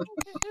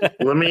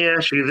 Let me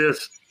ask you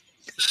this.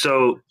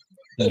 So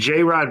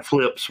J-Rod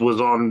Flips was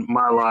on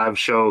my live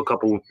show a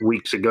couple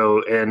weeks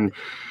ago, and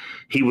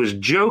he was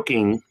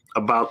joking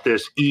about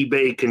this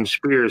eBay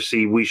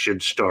conspiracy we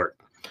should start.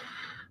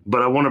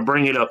 But I want to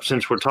bring it up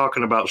since we're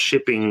talking about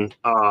shipping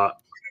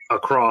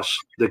across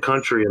the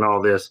country and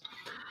all this.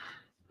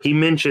 He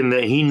mentioned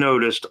that he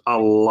noticed a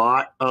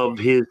lot of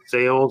his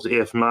sales,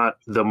 if not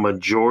the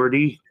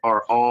majority,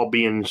 are all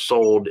being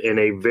sold in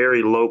a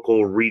very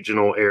local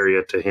regional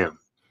area to him.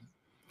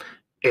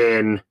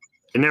 And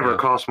it never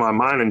crossed my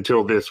mind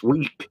until this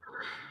week.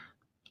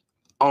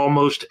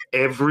 Almost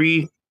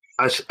every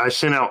I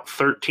sent out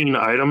 13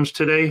 items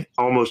today.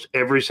 Almost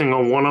every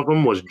single one of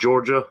them was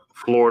Georgia,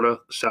 Florida,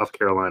 South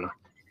Carolina.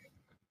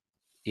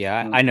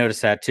 Yeah, I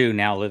noticed that too.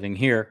 Now living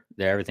here,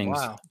 everything's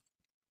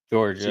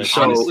Georgia,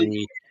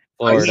 Tennessee,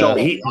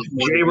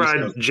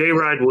 Florida.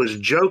 J-Rod was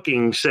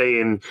joking,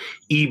 saying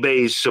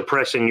eBay's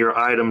suppressing your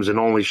items and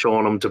only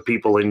showing them to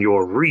people in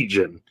your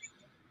region.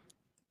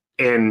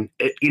 And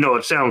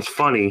it sounds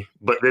funny,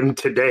 but then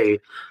today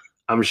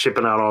I'm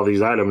shipping out all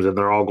these items and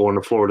they're all going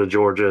to Florida,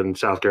 Georgia, and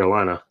South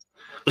Carolina.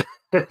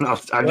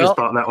 I just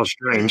thought that was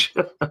strange.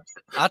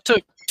 I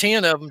took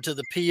 10 of them to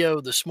the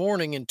PO this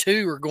morning and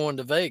 2 are going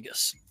to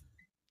Vegas.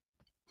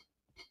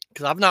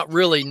 Because I've not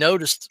really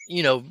noticed,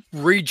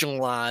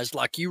 regionalized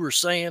like you were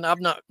saying. I've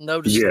not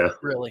noticed it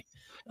really.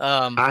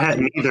 I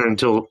hadn't either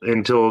until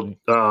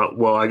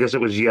I guess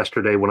it was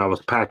yesterday when I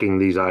was packing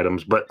these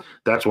items, but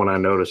that's when I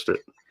noticed it.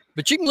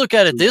 But you can look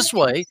at it this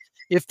way.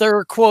 If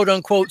they're quote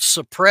unquote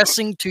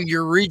suppressing to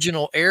your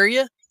regional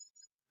area,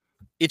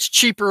 it's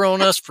cheaper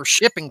on us for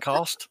shipping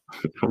cost.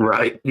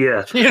 Right.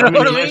 Yeah. You know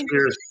what I mean?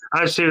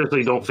 I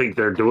seriously don't think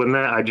they're doing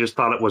that. I just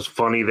thought it was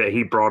funny that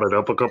he brought it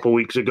up a couple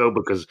weeks ago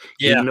because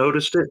he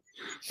noticed it.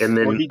 And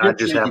then I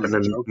just happened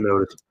to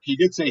notice. He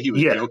did say he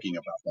was joking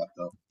about that,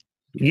 though.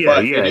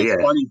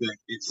 It's funny that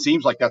it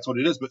seems like that's what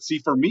it is. But see,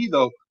 for me,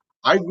 though,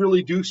 I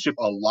really do ship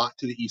a lot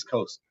to the East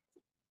Coast.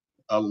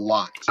 A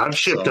lot. I've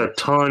shipped a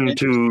ton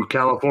to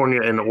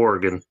California and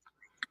Oregon.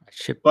 I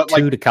shipped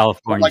 2 to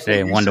California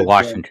today and 1 to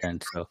Washington.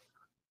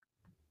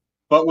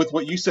 But with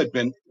what you said,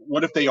 Ben,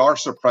 what if they are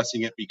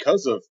suppressing it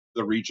because of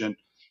the region?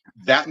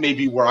 That may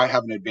be where I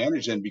have an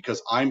advantage in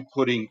because I'm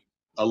putting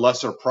a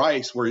lesser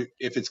price where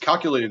if it's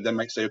calculated, they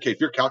might say, okay, if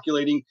you're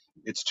calculating,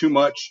 it's too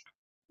much.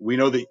 We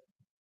know that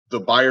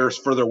the buyers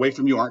further away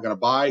from you aren't going to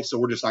buy, so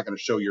we're just not going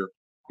to show your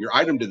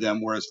item to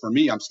them. Whereas for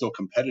me, I'm still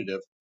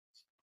competitive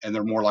and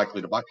they're more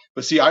likely to buy.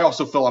 But see, I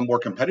also feel I'm more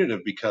competitive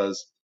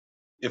because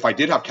if I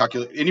did have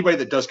anybody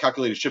that does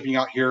calculated shipping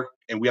out here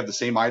and we have the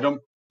same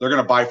item, they're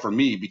going to buy from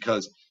me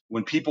because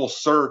when people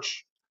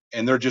search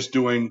and they're just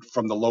doing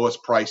from the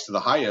lowest price to the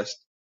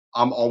highest,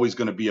 I'm always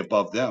going to be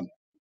above them,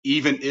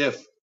 even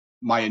if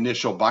my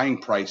initial buying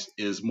price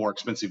is more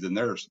expensive than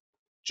theirs,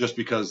 just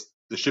because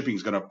the shipping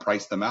is going to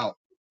price them out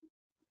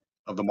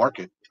of the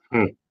market.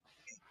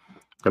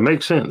 That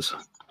makes sense.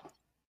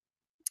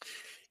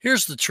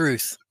 Here's the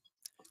truth.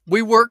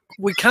 We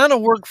kind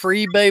of work for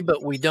eBay,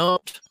 but we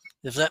don't.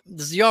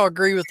 Does y'all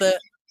agree with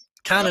that?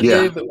 Kind of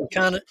do, but we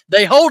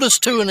they hold us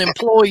to an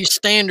employee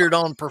standard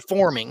on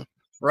performing,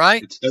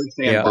 right? It's their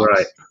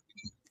sandbox.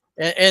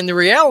 Right. And the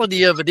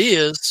reality of it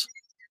is,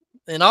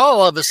 and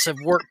all of us have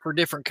worked for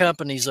different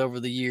companies over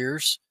the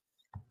years,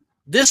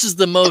 this is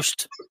the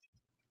most,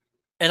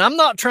 and I'm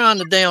not trying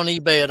to down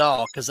eBay at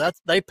all because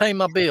they pay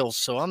my bills,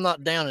 so I'm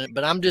not downing it,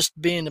 but I'm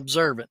just being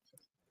observant.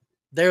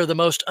 They're the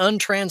most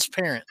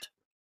untransparent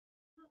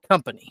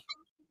company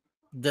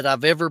that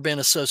I've ever been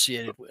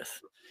associated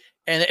with.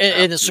 And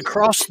it's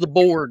across the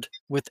board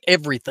with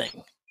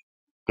everything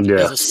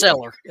as a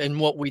seller and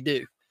what we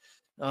do.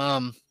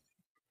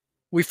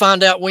 We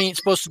find out we ain't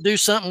supposed to do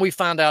something. We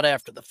find out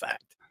after the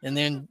fact, and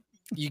then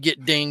you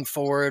get dinged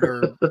for it,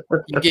 or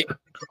you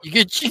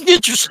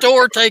get your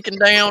store taken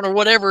down, or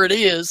whatever it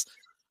is.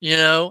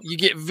 You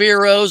get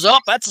Veros. Oh,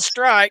 that's a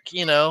strike.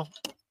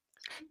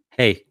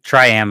 Hey,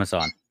 try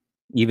Amazon.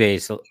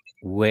 eBay's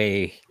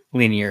way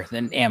linear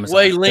than Amazon.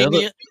 Way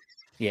lenient.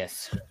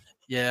 Yes.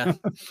 Yeah.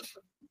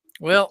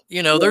 Well,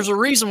 there's a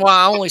reason why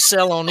I only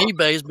sell on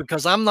eBay is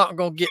because I'm not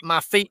going to get my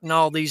feet in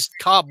all these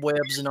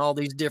cobwebs and all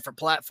these different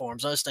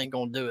platforms. I just ain't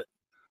going to do it.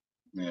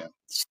 Yeah.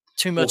 It's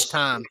too much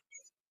time.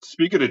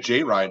 Speaking of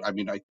J-Ride,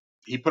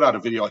 he put out a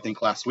video, I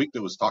think last week,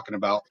 that was talking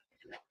about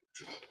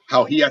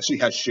how he actually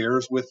has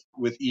shares with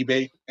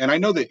eBay. And I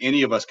know that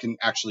any of us can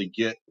actually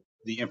get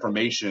the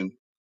information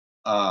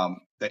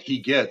that he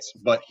gets,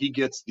 but he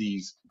gets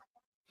these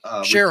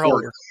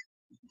shareholders.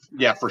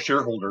 For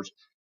shareholders.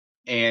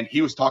 And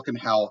he was talking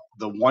how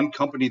the one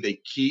company they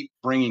keep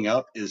bringing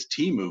up is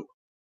Temu.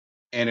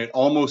 And it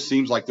almost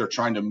seems like they're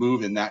trying to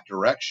move in that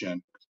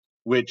direction,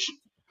 which,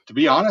 to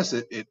be honest,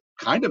 it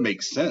kind of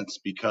makes sense,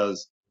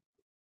 because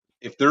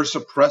if they're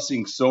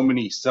suppressing so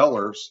many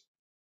sellers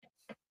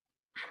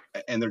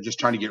and they're just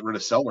trying to get rid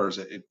of sellers,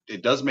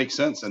 it does make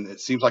sense. And it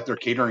seems like they're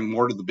catering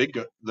more to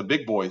the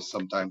big boys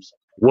sometimes.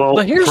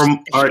 Well,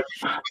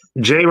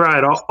 Jay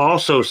Ride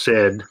also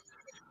said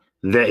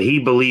that he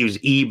believes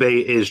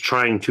eBay is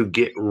trying to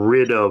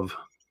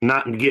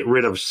not get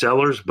rid of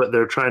sellers, but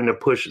they're trying to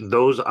push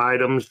those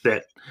items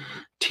that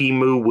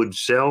Temu would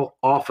sell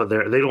off of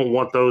there. They don't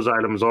want those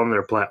items on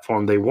their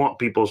platform. They want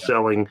people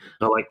selling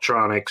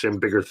electronics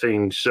and bigger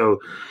things. So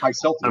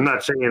I'm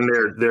not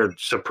saying they're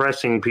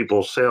suppressing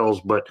people's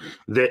sales, but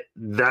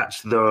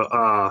that's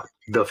the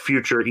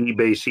future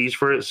eBay sees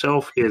for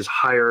itself is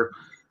higher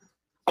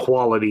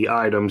quality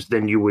items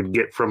than you would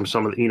get from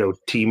some of the,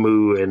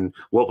 Temu, and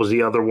what was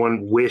the other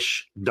one,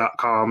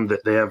 wish.com,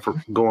 that they have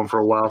going for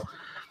a while.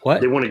 What?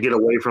 They want to get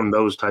away from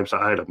those types of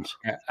items.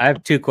 I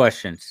have two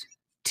questions.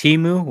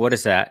 Temu, what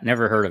is that?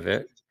 Never heard of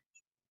it.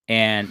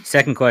 And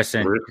second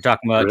question, you're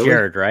talking about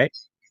Jared, right?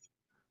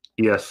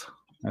 Yes.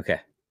 Okay.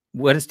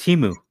 What is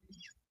Temu?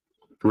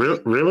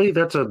 Really?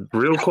 That's a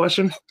real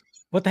question?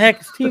 What the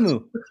heck is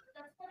Temu?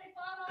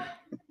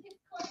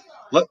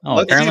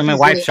 Apparently my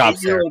wife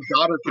shops there. His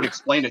daughter can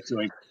explain it to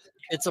him.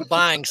 It's a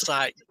buying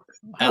site.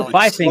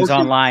 Buy things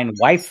online,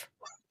 wife.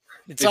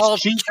 It's all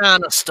cheap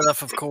China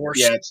stuff, of course.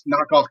 Yeah, it's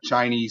knockoff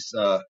Chinese.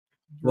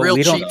 Real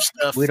cheap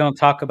stuff. We don't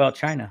talk about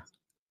China.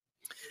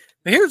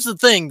 But here's the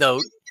thing, though,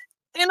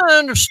 and I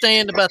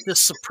understand about this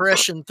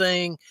suppression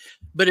thing,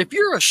 but if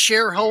you're a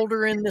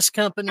shareholder in this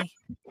company,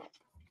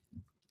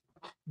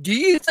 do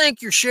you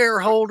think your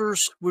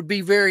shareholders would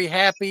be very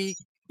happy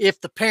if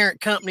the parent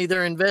company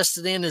they're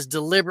invested in is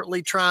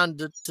deliberately trying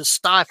to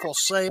stifle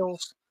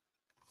sales?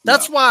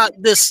 That's why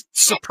this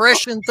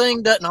suppression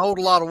thing doesn't hold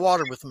a lot of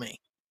water with me.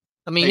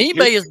 I mean,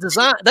 eBay is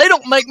designed, they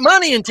don't make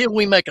money until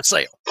we make a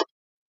sale.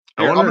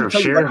 I wonder if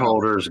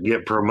shareholders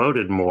get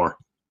promoted more.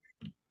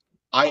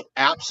 I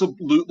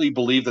absolutely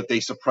believe that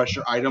they suppress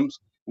your items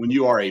when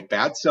you are a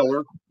bad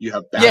seller. You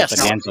have bad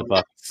and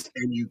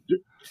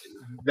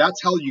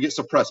that's how you get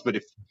suppressed.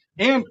 But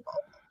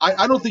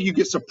I don't think you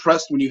get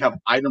suppressed when you have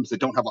items that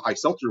don't have a high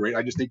sell-through rate.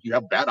 I just think you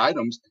have bad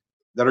items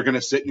that are going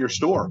to sit in your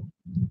store.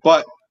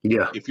 But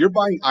if you're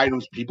buying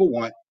items people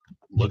want,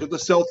 look at the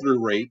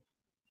sell-through rate.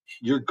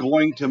 You're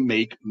going to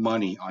make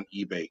money on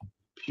eBay,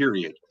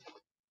 period.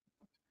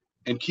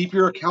 And keep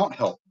your account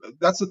health.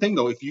 That's the thing,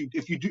 though.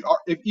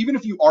 Even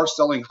if you are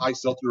selling high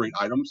sell-through rate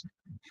items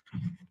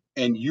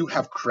and you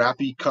have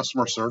crappy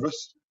customer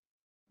service,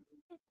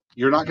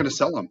 you're not going to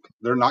sell them.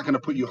 They're not going to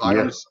put you high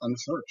on the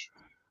search.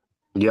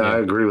 Yeah, I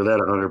agree with that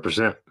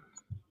 100%.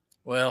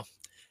 Well,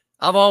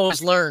 I've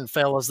always learned,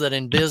 fellas, that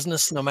in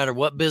business, no matter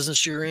what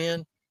business you're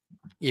in,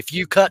 if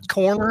you cut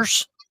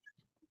corners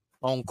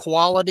on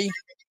quality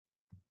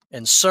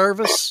and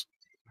service,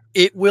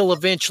 it will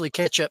eventually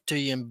catch up to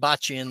you and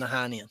bite you in the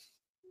hind end.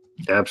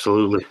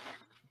 Absolutely.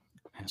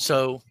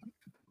 So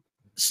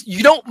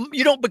you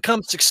don't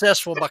become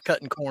successful by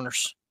cutting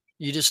corners.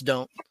 You just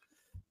don't.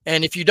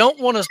 And if you don't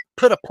want to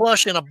put a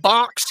plush in a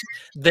box,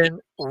 then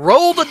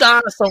roll the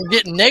dice on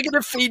getting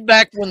negative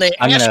feedback when they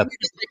ask you to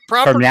take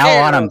proper care. From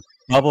now on, I'm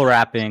bubble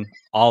wrapping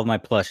all of my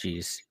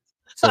plushies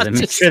so to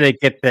make sure they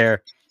get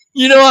there.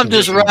 You know, I'm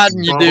just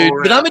riding you, dude.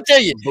 But I'm gonna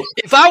tell you,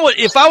 if I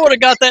would have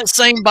got that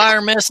same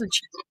buyer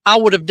message, I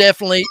would have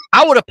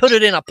put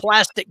it in a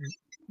plastic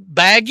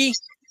baggie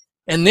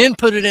and then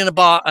put it in a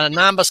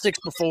 9x6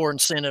 before and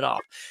sent it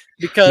off.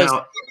 Because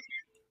now,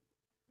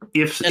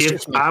 if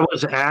I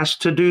was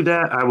asked to do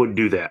that, I would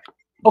do that.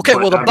 Okay,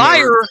 well, the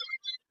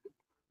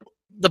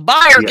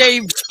buyer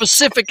gave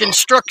specific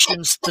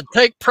instructions to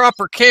take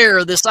proper care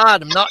of this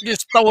item, not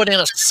just throw it in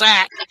a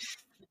sack.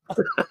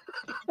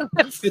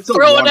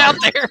 Throw it out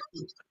there.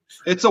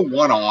 It's a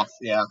one-off.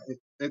 Yeah.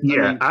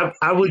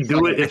 I would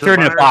do it. I threw it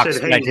in a box,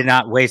 but I did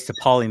not waste a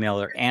poly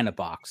mailer and a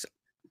box.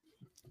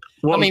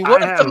 Well, I mean,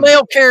 what if the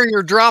mail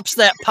carrier drops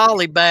that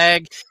poly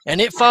bag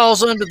and it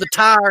falls under the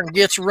tire and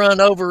gets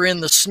run over in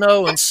the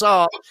snow and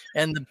salt,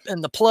 and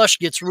the plush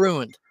gets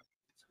ruined?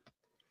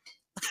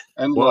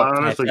 And I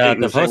honestly think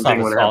the same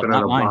thing would happen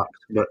in a box.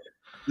 But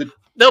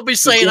they'll be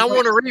saying, "I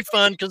want a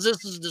refund because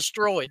this is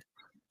destroyed."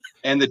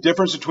 And the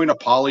difference between a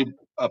poly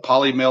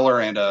mailer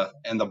and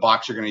the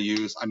box you're going to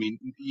use, I mean,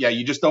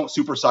 you just don't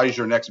supersize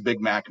your next Big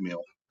Mac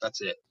meal.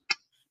 That's it.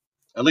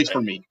 At least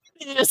for me.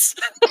 Yes.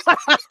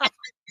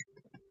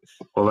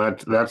 Well,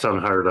 that's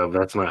unheard of.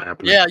 That's not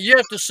happening. Yeah, you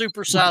have to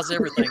supersize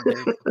everything,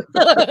 dude.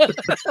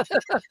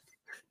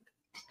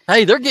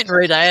 Hey, they're getting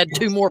ready to add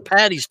 2 more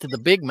patties to the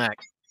Big Mac.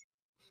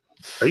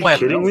 Are you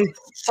kidding me?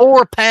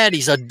 4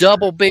 patties, a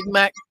double Big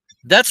Mac.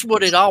 That's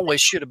what it always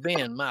should have been,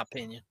 in my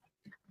opinion.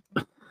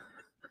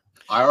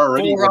 I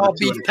already 4 all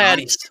beef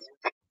patties.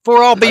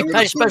 For all beef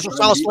patty, special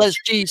sauce, lettuce,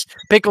 cheese,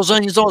 pickles,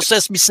 onions on a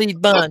sesame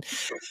seed bun.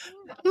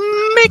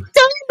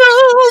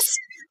 McDonald's.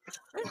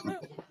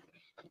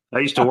 I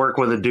used to work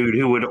with a dude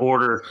who would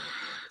order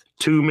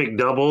 2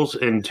 McDoubles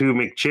and 2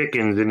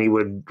 McChickens, and he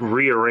would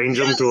rearrange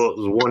them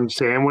to one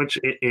sandwich,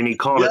 and he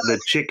called it the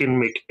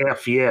Chicken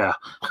McF. Yeah,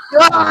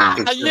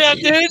 Yeah,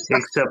 dude.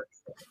 Except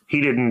he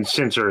didn't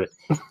censor it.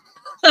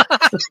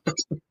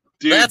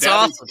 Dude, That's that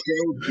awesome. is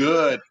so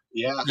good.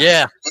 Yeah.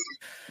 Yeah.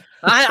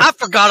 I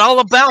forgot all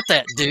about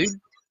that, dude.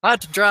 I have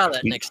to try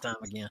that next time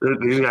again.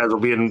 These guys will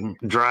be in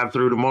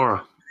drive-through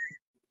tomorrow.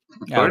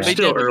 Oh, It's yeah.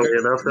 still early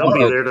enough. They'll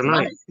be there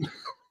tonight.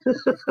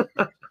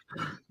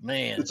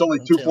 Man. It's only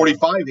I'm telling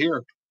 2:45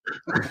 here.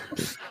 you.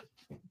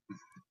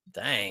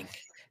 Dang.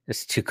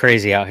 It's too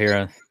crazy out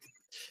here.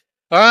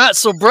 All right,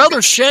 so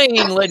Brother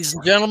Shane, ladies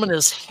and gentlemen,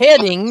 is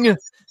heading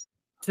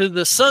to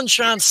the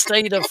Sunshine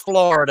State of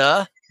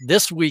Florida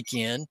this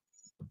weekend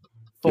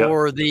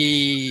for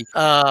the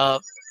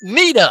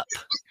meetup.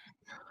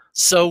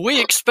 So we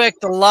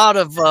expect a lot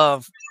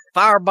of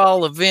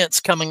fireball events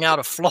coming out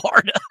of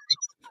Florida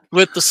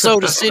with the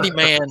Soda City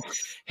Man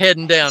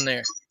heading down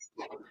there.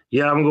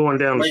 Yeah, I'm going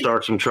down to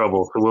start some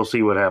trouble, so we'll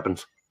see what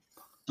happens.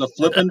 The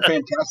Flippin'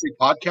 Fantastic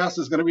Podcast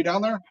is going to be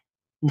down there.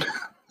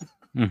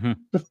 Mm-hmm.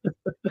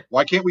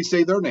 Why can't we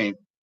say their name?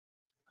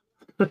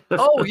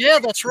 Oh, yeah,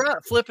 that's right.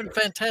 Flippin'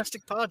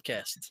 Fantastic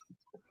Podcast.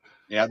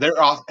 Yeah, they're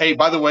awesome. Hey,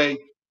 by the way,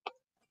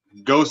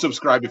 go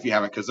subscribe if you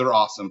haven't, because they're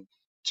awesome.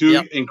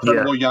 Two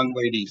incredible young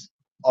ladies.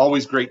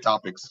 Always great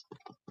topics.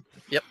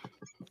 Yep.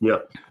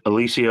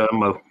 Alicia and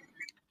Mo.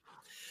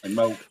 And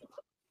Mo.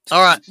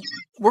 All right.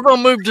 We're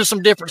going to move to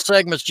some different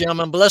segments,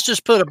 gentlemen, but let's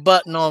just put a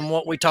button on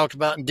what we talked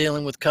about in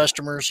dealing with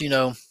customers. You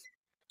know,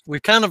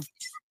 we've kind of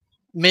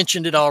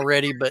mentioned it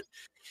already, but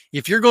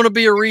if you're going to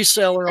be a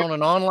reseller on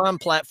an online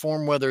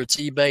platform, whether it's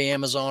eBay,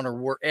 Amazon, or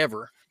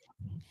wherever,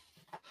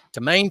 to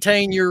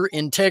maintain your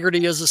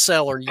integrity as a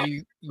seller,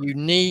 you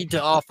need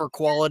to offer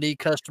quality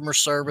customer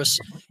service,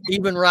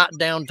 even right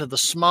down to the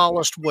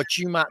smallest, what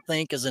you might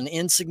think is an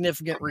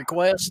insignificant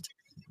request.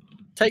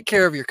 Take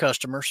care of your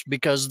customers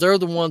because they're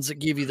the ones that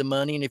give you the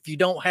money. And if you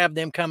don't have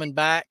them coming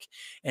back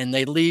and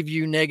they leave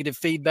you negative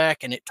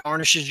feedback and it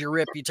tarnishes your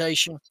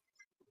reputation,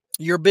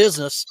 your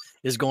business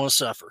is going to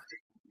suffer.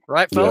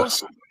 Right,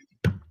 fellas? Yeah.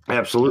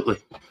 Absolutely.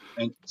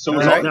 And so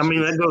I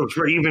mean, that goes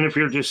for even if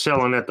you're just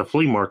selling at the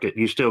flea market,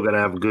 you still got to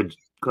have good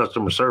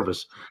customer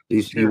service.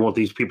 You want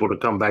these people to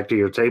come back to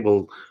your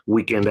table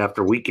weekend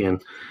after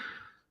weekend.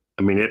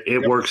 I mean,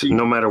 it works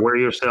no matter where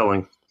you're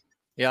selling.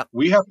 Yeah.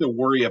 We have to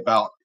worry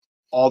about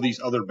all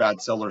these other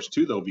bad sellers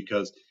too, though,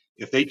 because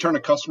if they turn a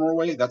customer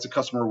away, that's a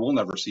customer we'll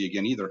never see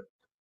again either.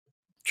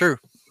 True.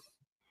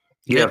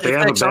 Yeah, if they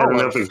have a bad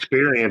enough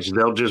experience,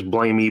 they'll just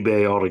blame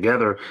eBay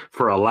altogether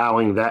for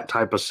allowing that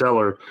type of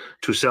seller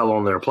to sell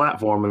on their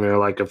platform. And they're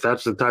like, if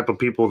that's the type of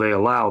people they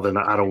allow, then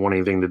I don't want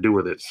anything to do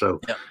with it.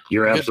 So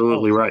you're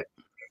absolutely right.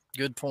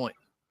 Good point.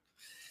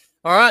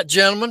 All right,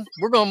 gentlemen,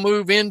 we're going to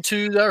move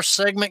into our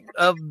segment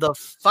of the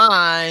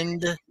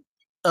find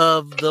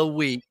of the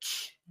week.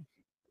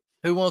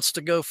 Who wants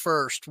to go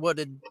first? What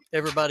did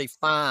everybody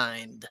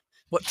find?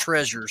 What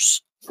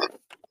treasures?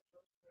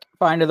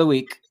 Find of the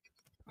week.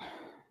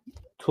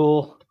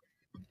 Tool,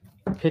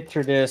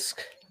 picture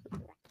disc,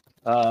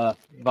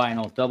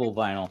 vinyl, double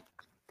vinyl.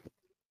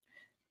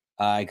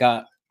 I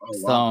got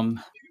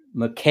some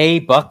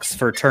McKay bucks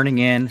for turning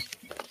in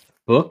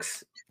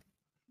books.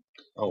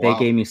 They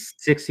gave me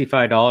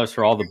 $65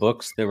 for all the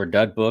books. They were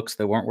dud books.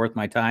 They weren't worth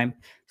my time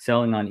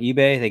selling on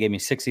eBay. They gave me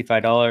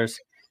 $65.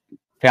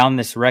 Found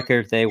this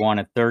record. They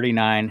wanted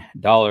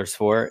 $39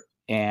 for it.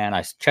 And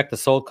I checked the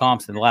sold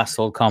comps, and the last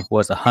sold comp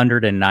was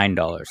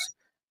 $109.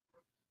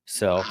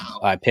 So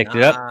I picked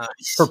it up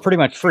for pretty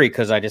much free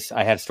because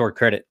I had stored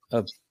credit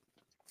of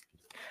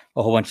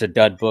a whole bunch of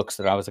dud books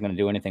that I wasn't going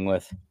to do anything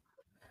with.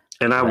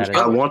 And I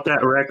want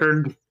that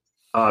record.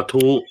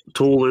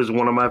 Tool is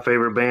one of my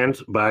favorite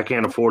bands, but I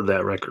can't afford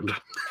that record.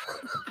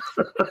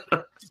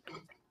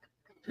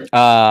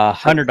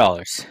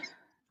 $100.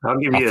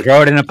 I'll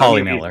throw it in a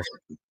poly mailer.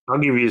 I'll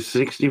give you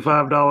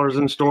 $65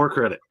 in store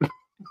credit. All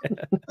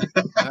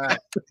right.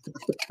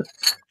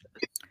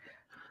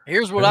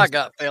 Here's what I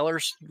got,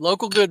 fellers.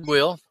 Local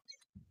Goodwill.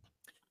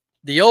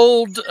 The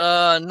old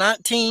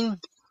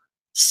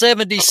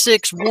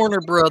 1976 Warner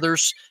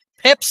Brothers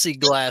Pepsi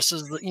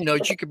glasses. You know,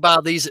 you could buy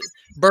these at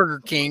Burger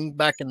King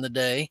back in the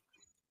day.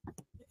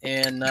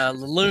 And the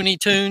Looney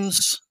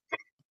Tunes.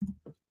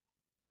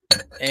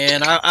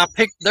 And I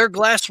picked their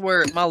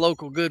glassware at my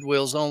local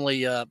Goodwill's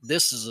only,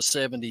 this is a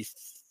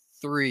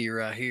 73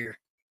 right here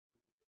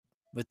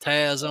with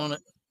Taz on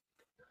it.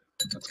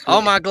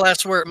 All my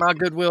glassware at my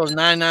Goodwill is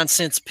 99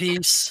 cents a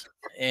piece,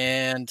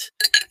 and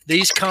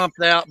these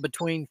comped out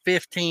between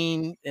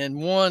 15 and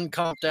one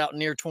comped out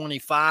near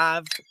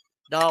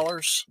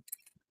 $25.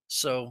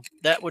 So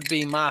that would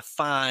be my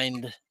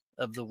find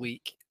of the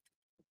week.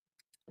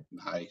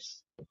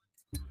 Nice.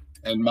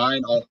 And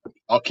mine,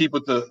 I'll keep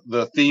with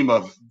the theme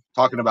of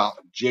talking about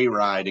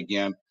J-Ride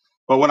again.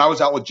 But when I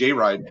was out with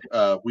J-Ride,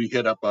 we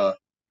hit up a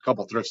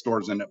couple thrift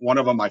stores, and at one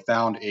of them I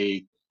found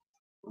a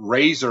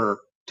Razer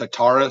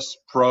Tataris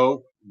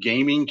Pro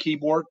gaming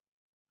keyboard,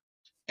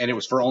 and it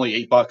was for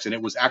only $8, and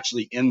it was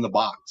actually in the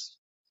box.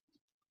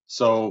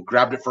 So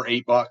grabbed it for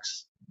 $8,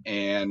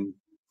 and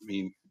I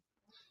mean,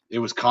 it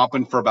was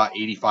comping for about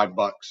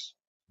 $85.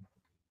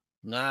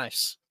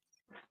 Nice.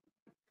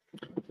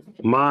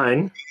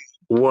 Mine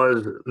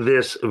was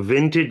this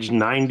vintage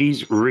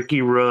 90s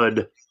Ricky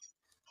Rudd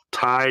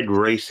Tide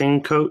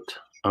racing coat.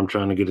 I'm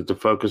trying to get it to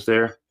focus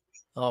there.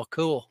 Oh,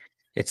 cool.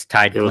 It's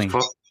Tide clean.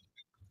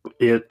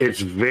 It's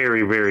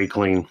very, very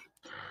clean.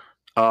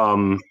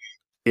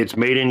 It's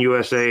made in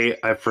USA.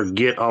 I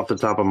forget off the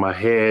top of my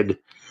head.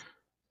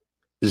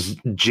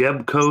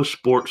 Jebco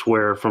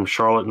Sportswear from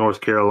Charlotte,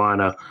 North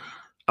Carolina.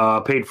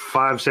 Paid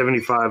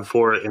 $5.75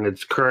 for it, and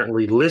it's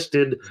currently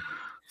listed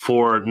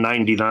for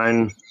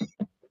 $99.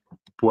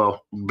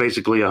 Well,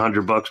 basically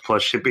 $100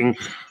 plus shipping.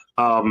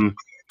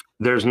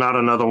 There's not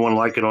another one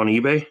like it on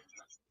eBay,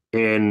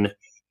 and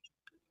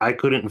I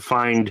couldn't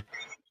find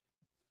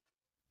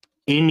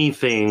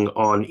anything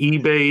on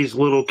eBay's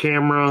little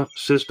camera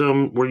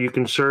system where you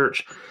can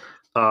search.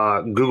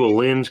 Google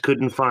Lens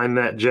couldn't find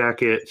that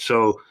jacket,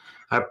 so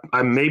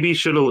I maybe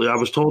should have. I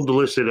was told to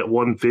list it at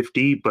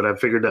 $150, but I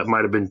figured that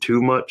might have been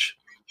too much.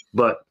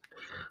 But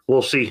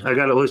we'll see. I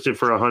got it listed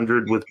for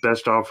 $100 with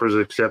best offers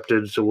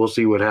accepted, so we'll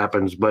see what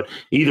happens. But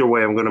either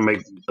way, I'm going to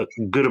make a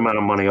good amount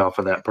of money off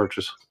of that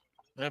purchase.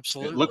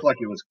 Absolutely. It looked like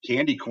it was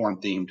candy corn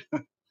themed.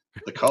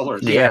 The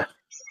colors. Yeah.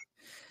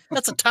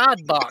 That's a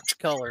Tide box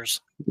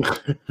colors. Yeah.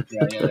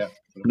 It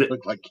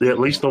looked like At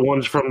least the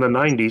ones from the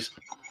 90s.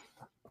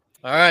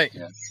 All right.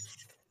 Yeah.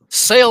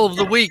 Sale of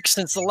the week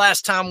since the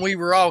last time we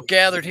were all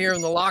gathered here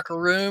in the locker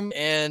room.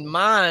 And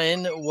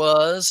mine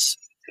was,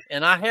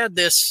 and I had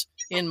this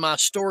in my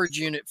storage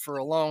unit for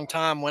a long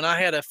time. When I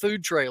had a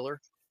food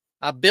trailer,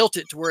 I built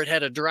it to where it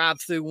had a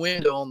drive-through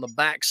window on the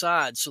back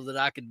side so that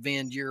I could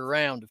vend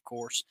year-round, of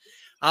course.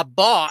 I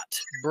bought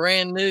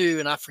brand new,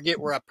 and I forget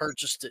where I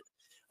purchased it,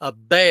 a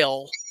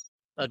bell,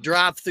 a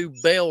drive-through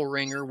bell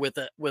ringer with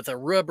a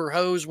rubber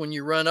hose. When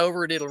you run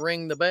over it, it'll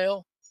ring the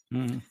bell.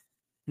 Mm-hmm.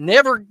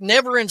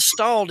 Never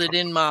installed it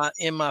in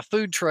my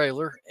food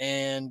trailer,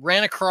 and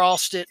ran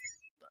across it,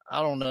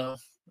 I don't know,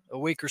 a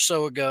week or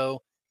so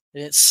ago.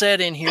 And it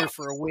sat in here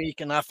for a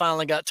week, and I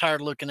finally got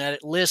tired of looking at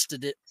it,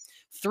 listed it.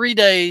 3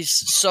 days,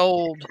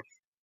 sold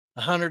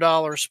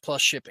 $100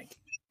 plus shipping.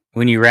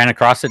 When you ran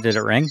across it, did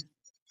it ring?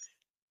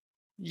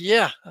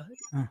 Yeah.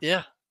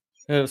 Yeah.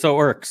 So it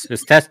works.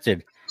 It's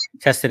tested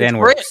and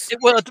works.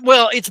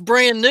 Well, it's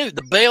brand new.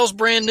 The bell's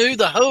brand new.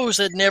 The hose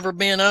had never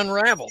been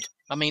unraveled.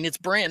 I mean, it's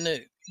brand new.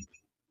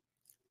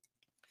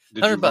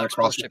 Did you run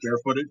across it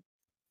barefooted?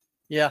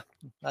 Yeah,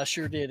 I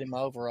sure did in my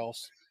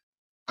overalls.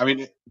 I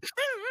mean,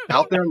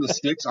 out there in the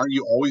sticks, aren't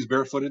you always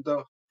barefooted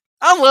though?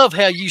 I love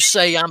how you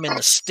say I'm in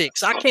the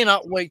sticks. I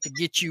cannot wait to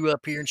get you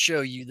up here and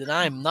show you that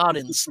I am not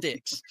in the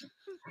sticks.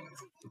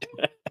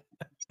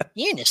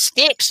 You in the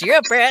sticks? You're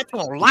up there. That's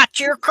gonna light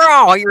your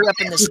craw. You're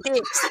up in the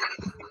sticks.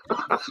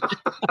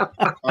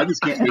 I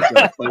just can't make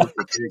that play with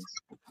the pigs.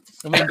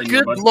 I mean,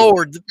 good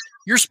Lord,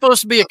 you're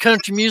supposed to be a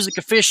country music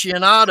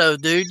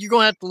aficionado, dude. You're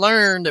going to have to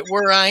learn that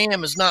where I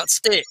am is not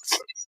sticks.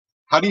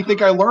 How do you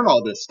think I learn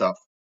all this stuff?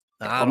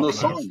 From those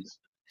songs.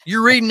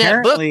 You're reading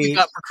that book we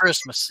got for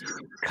Christmas.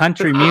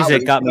 Country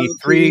music got me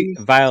 3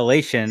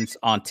 violations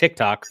on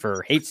TikTok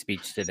for hate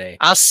speech today.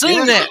 I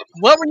seen that.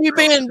 What were you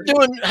been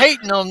doing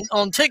hating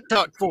on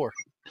TikTok for?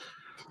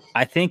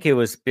 I think it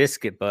was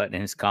Biscuit Butt in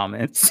his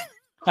comments.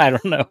 I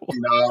don't know.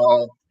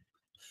 No.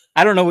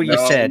 I don't know what you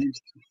said.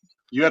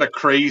 You had a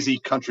crazy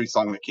country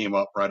song that came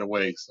up right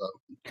away. So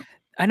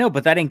I know,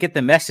 but I didn't get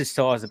the message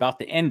till I was about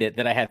to end it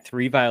that I had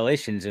 3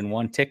 violations in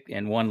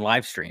one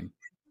live stream.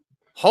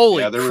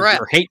 Holy crap!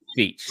 For hate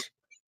speech.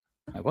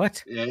 Like,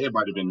 what? Yeah, it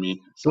might have been me.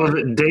 Was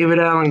it David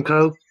Allen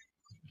Coe?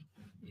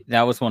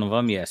 That was one of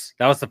them. Yes,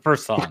 that was the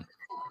first song.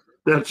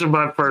 That's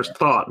my first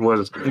thought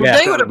was. Yeah.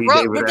 They would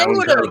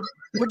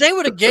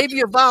have gave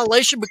you a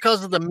violation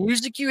because of the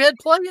music you had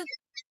playing.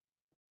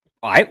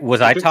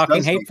 Was I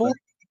talking hateful?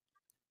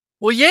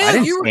 Well, yeah,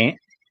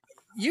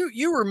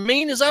 you were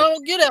mean as I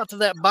don't get out to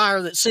that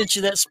buyer that sent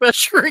you that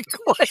special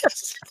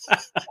request.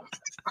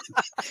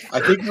 I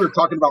think we were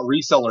talking about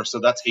resellers, so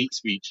that's hate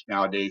speech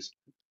nowadays.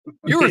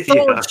 You were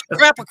throwing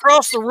crap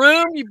across the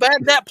room. You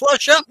bagged that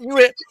plush up, and you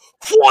went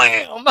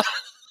wham.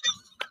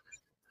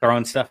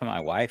 Throwing stuff at my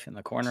wife in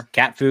the corner.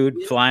 Cat food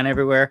flying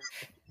everywhere.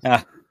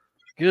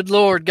 Good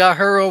Lord, got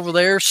her over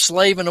there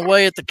slaving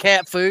away at the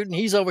cat food, and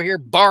he's over here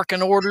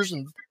barking orders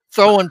and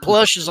throwing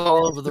plushes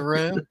all over the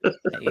room.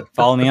 Hey,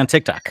 follow me on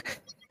TikTok.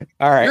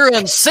 All right. You're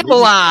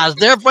uncivilized.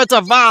 Therefore, it's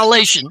a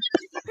violation.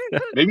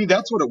 Maybe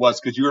that's what it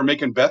was, because you were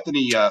making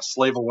Bethany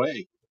slave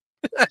away,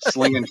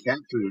 slinging cat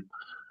food.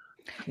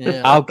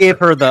 Yeah. I'll give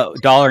her the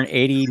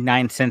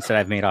 $1.89 that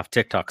I've made off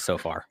TikTok so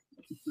far.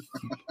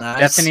 Nice.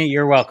 Bethany,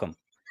 you're welcome.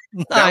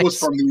 Nice. That was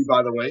from me,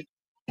 by the way.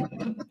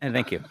 And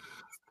thank you.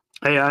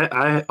 Hey,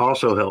 I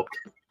also helped.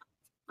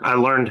 I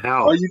learned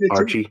how, you did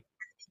Archie. Too?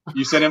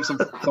 You sent him some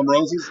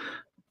roses?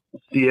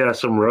 Yeah,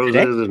 some roses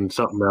Today? and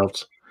something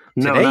else.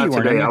 No, Today not you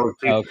weren't in today.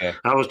 there? Okay.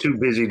 I was too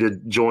busy to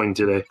join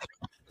today.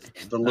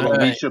 The little All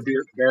right. Misha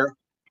bear.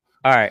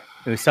 All right.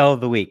 Resell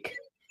of the week.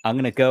 I'm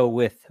going to go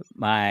with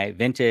my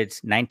vintage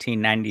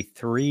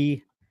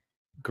 1993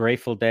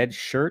 Grateful Dead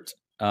shirt.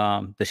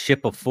 The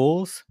Ship of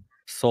Fools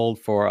sold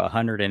for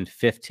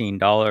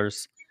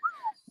 $115.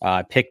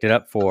 I picked it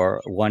up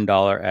for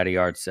 $1 at a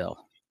yard sale.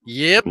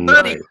 Yep,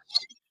 buddy. Nice.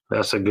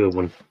 That's a good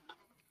one.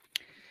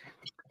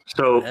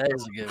 So That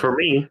is a good for one.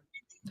 me,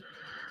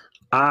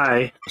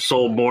 I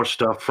sold more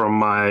stuff from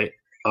my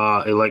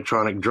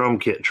electronic drum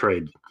kit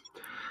trade.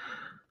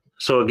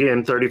 So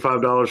again,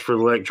 $35 for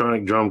the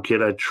electronic drum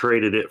kit. I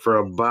traded it for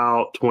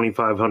about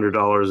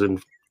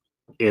 $2,500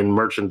 in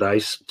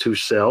merchandise to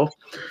sell.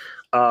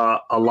 A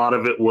lot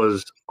of it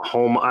was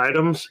home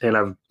items, and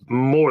I've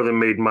more than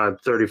made my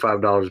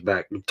 $35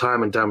 back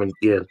time and time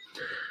again.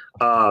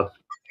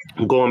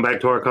 Going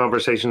back to our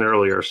conversation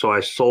earlier, so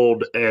I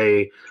sold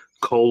a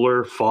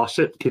Kohler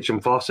faucet,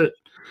 kitchen faucet,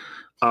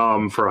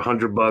 for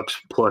 $100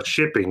 plus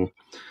shipping.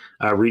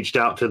 I reached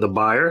out to the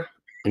buyer.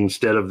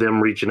 Instead of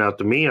them reaching out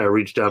to me, I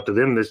reached out to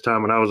them this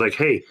time, and I was like,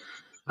 hey,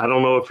 I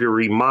don't know if you're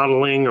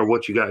remodeling or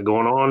what you got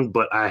going on,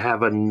 but I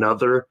have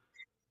another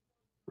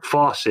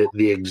faucet,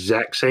 the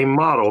exact same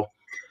model.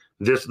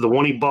 The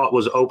one he bought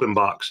was open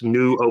box,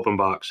 new open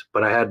box,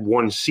 but I had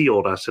one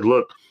sealed. I said,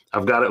 look,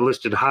 I've got it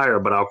listed higher,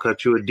 but I'll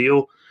cut you a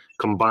deal,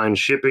 combine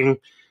shipping,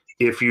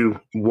 if you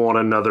want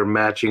another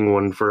matching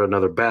one for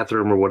another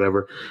bathroom or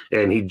whatever.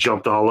 And he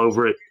jumped all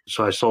over it.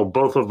 So I sold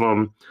both of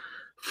them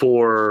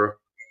for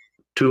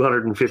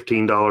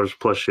 $215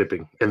 plus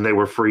shipping, and they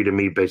were free to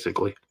me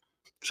basically.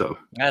 So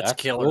That's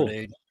killer, cool.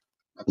 dude.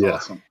 That's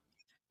awesome.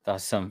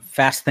 That's some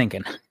fast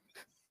thinking.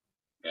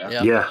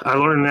 Yeah, I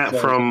learned that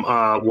from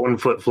 1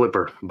 Foot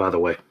Flipper, by the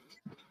way.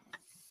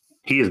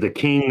 He is the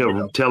king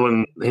of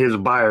telling his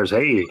buyers,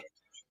 hey,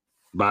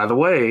 by the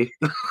way,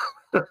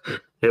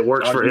 it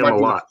works for him a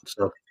lot.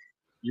 So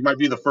you might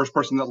be the first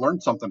person that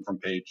learned something from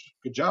Paige.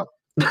 Good job.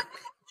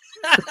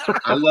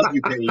 I love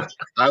you, Paige.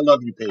 I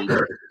love you, Paige.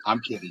 I'm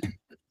kidding.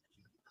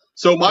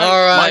 So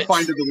my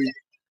find of the week,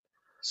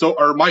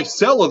 my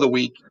sell of the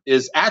week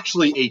is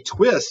actually a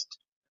twist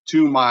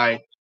to my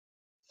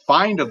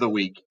find of the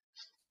week.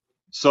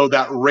 So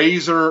that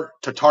Razer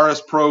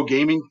Tataris Pro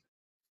gaming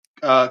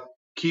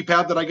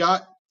keypad that I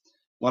got,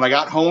 when I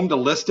got home to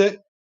list it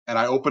and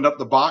I opened up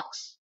the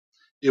box,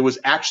 it was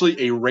actually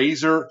a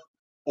Razer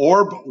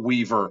Orb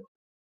Weaver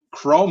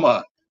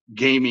Chroma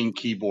gaming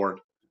keyboard,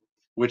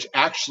 which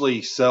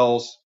actually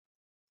sells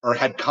or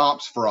had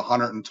comps for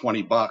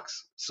 $120.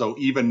 So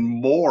even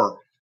more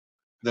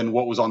than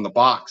what was on the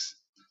box.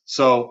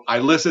 So I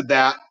listed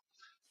that.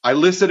 I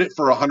listed it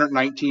for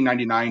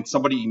 $119.99.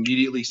 Somebody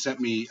immediately sent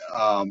me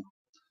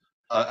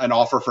an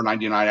offer for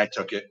 $99. I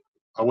took it.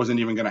 I wasn't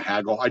even going to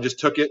haggle. I just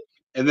took it.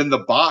 And then the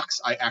box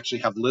I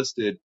actually have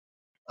listed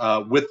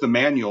with the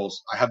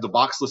manuals. I have the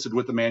box listed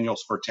with the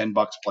manuals for $10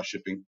 plus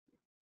shipping.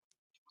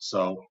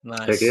 So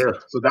nice. yeah.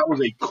 So that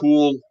was a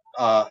cool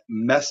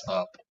mess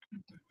up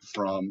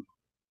from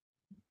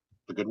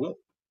the Goodwill.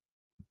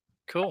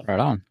 Cool. Right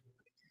on.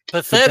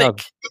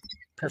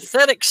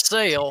 Pathetic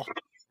sale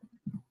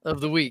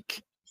of the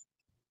week.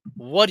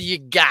 What do you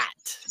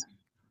got?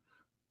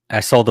 I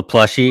sold a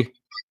plushie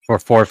for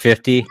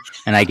 $450,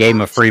 and I gave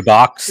him a free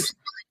box.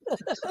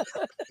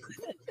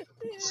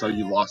 So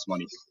you lost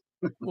money.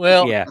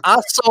 Well, Yeah. I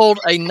sold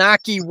a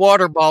Nike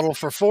water bottle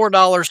for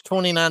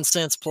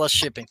 $4.29 plus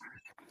shipping.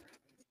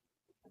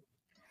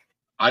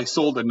 I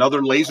sold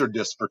another laser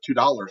disc for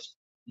 $2.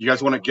 You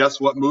guys want to guess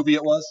what movie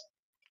it was?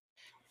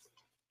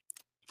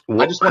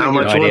 I just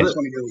want to hear what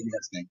you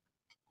guys think.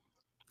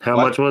 How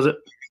much was it?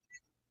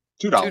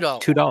 $2.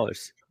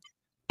 $2.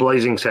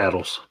 Blazing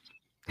Saddles.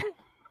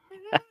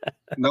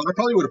 No, I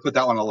probably would have put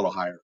that one a little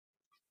higher.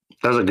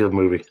 That's a good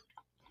movie.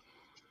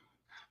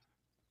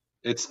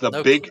 It's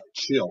The Big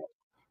Chill.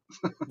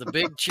 The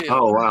Big Chill.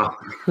 Oh wow!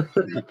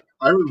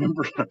 I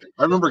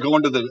remember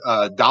going to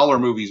the dollar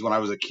movies when I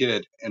was a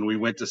kid, and we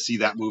went to see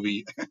that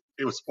movie.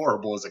 It was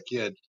horrible as a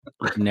kid.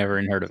 Never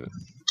even heard of it.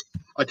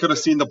 I could have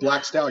seen The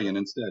Black Stallion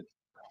instead.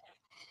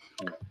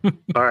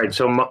 All right,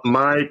 so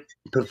my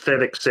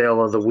pathetic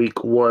sale of the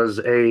week was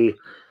a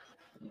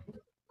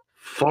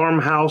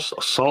Farmhouse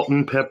salt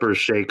and pepper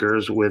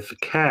shakers with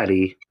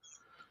caddy,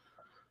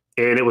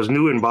 and it was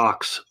new in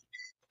box.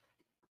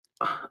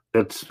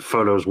 That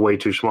photo's way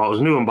too small. It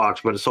was new in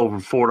box, but it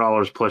sold for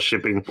 $4 plus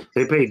shipping.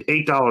 They paid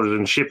 $8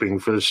 in shipping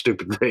for this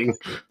stupid thing,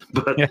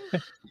 but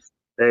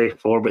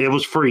it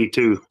was free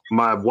too.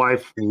 My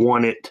wife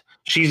won it.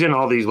 She's in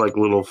all these like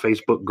little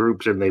Facebook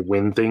groups, and they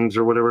win things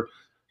or whatever.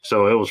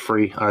 So it was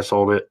free. I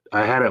sold it.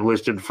 I had it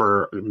listed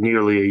for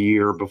nearly a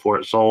year before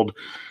it sold,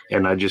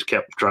 and I just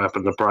kept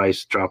dropping the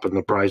price.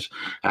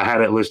 I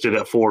had it listed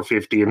at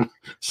 $450, and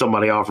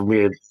somebody offered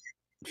me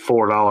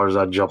 $4.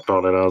 I jumped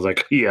on it. I was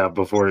like, yeah,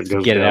 before it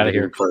goes Get it down out of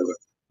here further.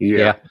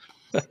 Yeah.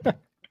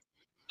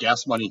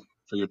 Gas money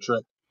for your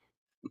trip.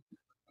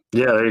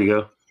 Yeah, there you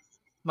go.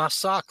 My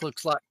sock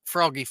looks like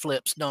Froggy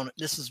Flips, don't it?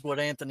 This is what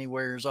Anthony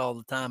wears all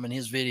the time in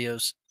his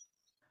videos.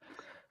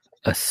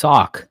 A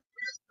sock.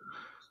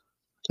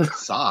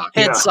 Sock.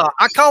 Head sock.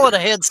 I call it a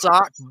head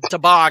sock,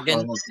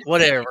 toboggan,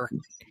 whatever.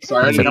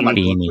 Sorry, I didn't have my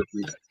book Beanie. with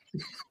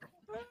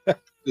me.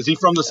 Is he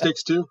from the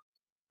sticks too?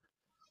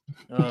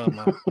 Oh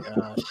my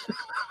gosh.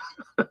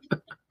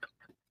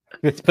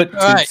 Let's put two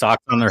right.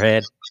 socks on their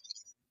head.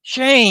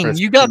 Shane,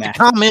 you got the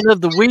comment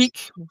of the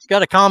week?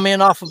 Got a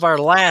comment off of our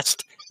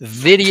last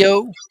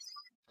video?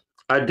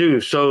 I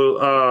do.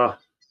 So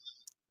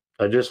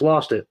I just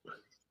lost it.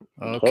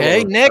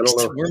 Okay, next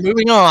we're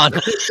moving on. By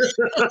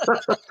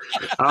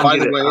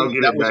the way,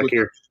 that was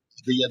with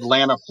the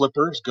Atlanta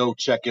Flippers. Go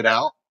check it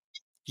out.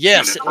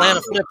 Yes,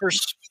 Atlanta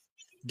Flippers.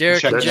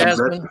 Derek and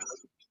Jasmine.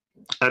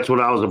 That's what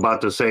I was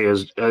about to say.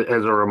 As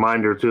a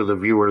reminder to the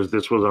viewers,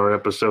 this was our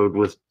episode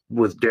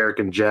with Derek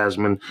and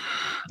Jasmine.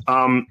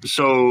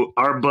 So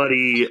our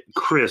buddy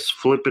Chris,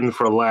 Flippin'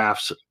 for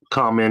Laughs,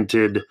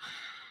 commented,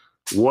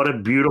 "What a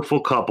beautiful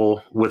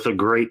couple with a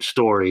great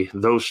story.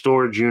 Those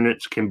storage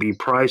units can be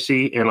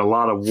pricey and a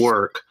lot of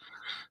work.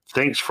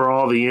 Thanks for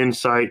all the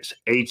insights.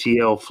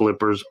 ATL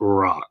Flippers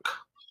rock."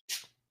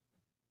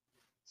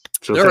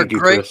 So thank you,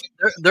 Chris.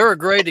 They're a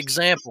great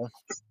example.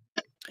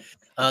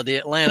 The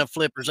Atlanta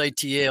Flippers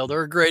ATL.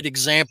 They're a great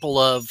example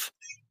of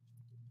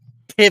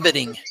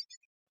pivoting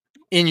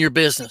in your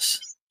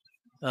business.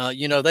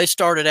 They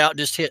started out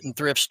just hitting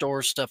thrift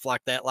stores, stuff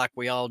like that, like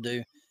we all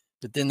do.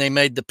 But then they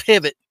made the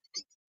pivot.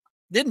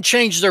 Didn't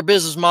change their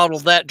business model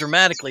that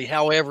dramatically.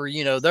 However,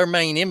 their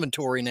main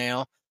inventory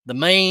now, the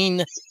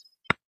main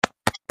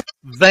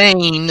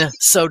vein,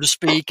 so to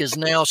speak, is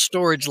now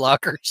storage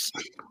lockers.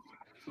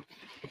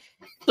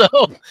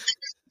 So,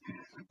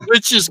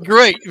 which is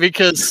great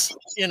because,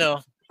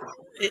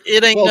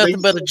 it ain't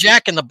nothing but a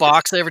jack in the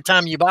box every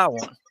time you buy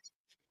one.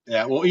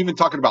 Yeah. Well, even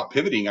talking about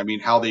pivoting, I mean,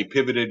 how they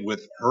pivoted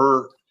with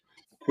her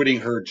quitting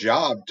her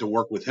job to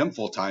work with him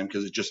full time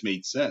because it just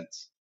made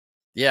sense.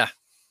 Yeah.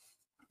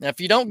 Now,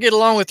 if you don't get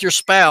along with your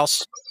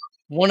spouse,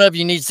 one of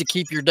you needs to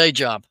keep your day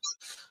job.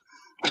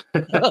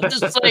 I'm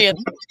just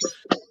saying.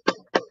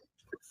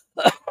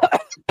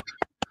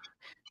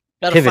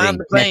 Gotta find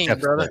the vein,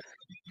 brother.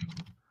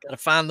 Gotta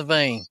find the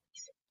vein.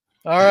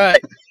 All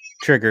right.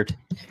 Triggered.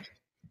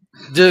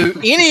 Do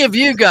any of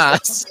you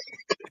guys...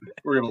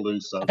 We're going to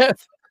lose some.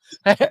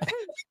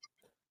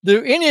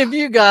 Do any of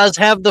you guys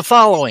have the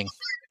following?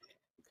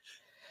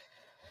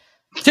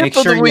 Make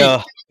sure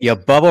you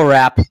bubble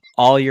wrap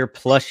all your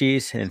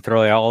plushies and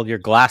throw all your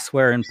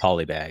glassware in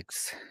poly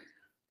bags.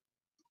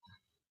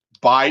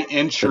 Buy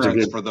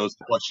insurance for those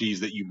plushies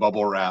that you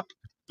bubble wrap.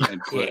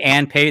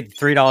 And pay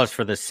 $3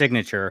 for the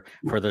signature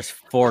for those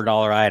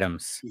 $4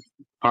 items.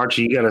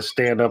 Archie, you got to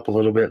stand up a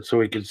little bit so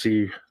we can see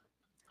you.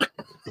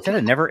 Is that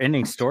a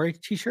never-ending story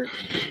t-shirt?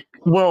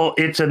 Well,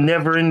 it's a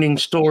never-ending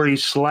story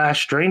 /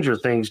 Stranger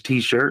Things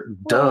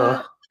t-shirt.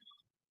 Duh.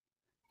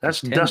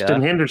 That's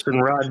Dustin Henderson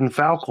riding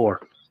Falcor.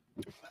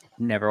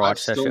 Never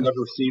watched that show. I've still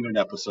never seen an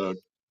episode.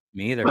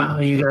 Me either. Oh,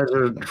 you guys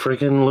are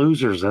freaking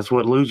losers. That's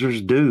what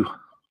losers do.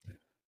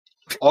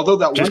 Although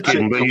that just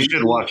kidding, but you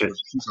should watch it.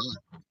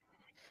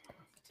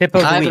 Tip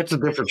of the week. That's a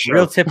different show.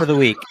 Real tip of the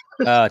week.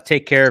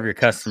 Take care of your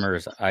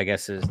customers, I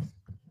guess, is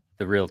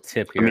the real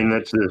tip here. I mean,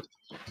 that's the...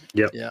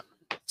 Yep. Yeah,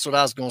 that's what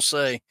I was going to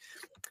say.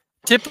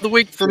 Tip of the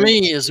week for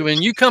me is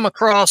when you come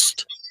across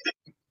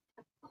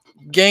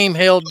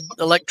game-held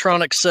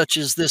electronics such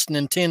as this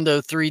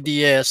Nintendo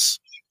 3DS,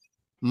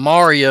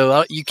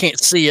 Mario, you can't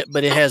see it,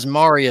 but it has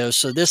Mario,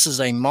 so this is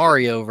a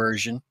Mario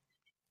version.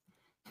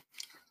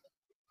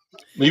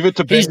 Leave it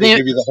to Ben to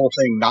give you the whole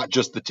thing, not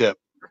just the tip.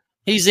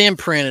 He's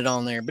imprinted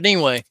on there. But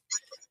anyway,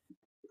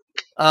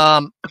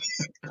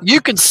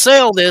 you can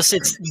sell this.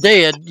 It's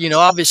dead.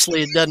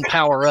 Obviously it doesn't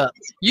power up.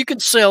 You can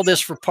sell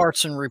this for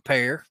parts and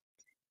repair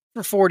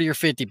for $40 or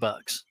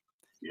 $50.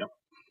 Yep.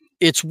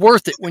 It's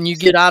worth it when you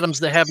get items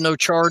that have no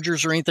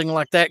chargers or anything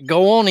like that.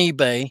 Go on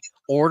eBay,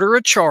 order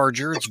a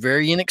charger. It's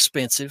very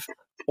inexpensive.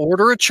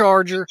 Order a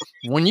charger.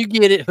 When you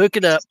get it, hook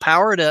it up,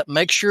 power it up,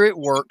 make sure it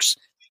works.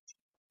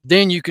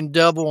 Then you can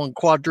double and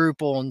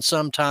quadruple and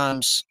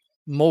sometimes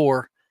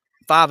more,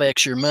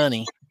 5x your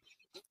money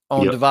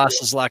on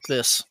devices like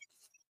this.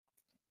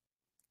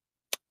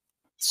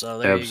 So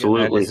there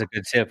Absolutely. You go. That is a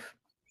good tip.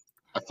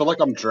 I feel like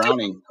I'm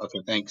drowning.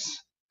 Okay,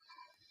 thanks.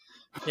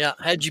 Yeah,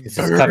 had you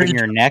covering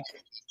your neck?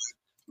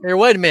 Here,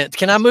 wait a minute.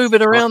 Can I move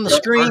it around the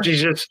screen?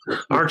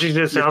 Archie's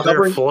just out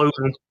there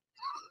floating.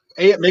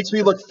 Hey, it makes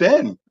me look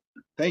thin.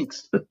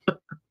 Thanks.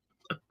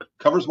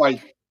 Covers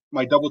my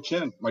double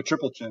chin, my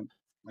triple chin.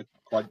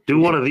 Do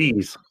one of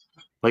these.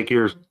 Like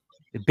you're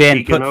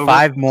Ben, put over.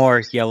 5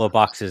 more yellow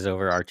boxes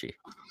over Archie.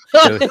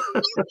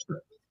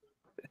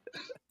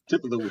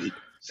 Tip of the week.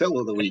 Sell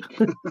of the week.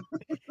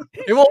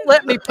 It won't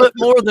let me put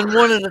more than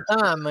one at a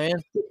time,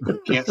 man.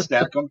 Can't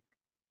stack them?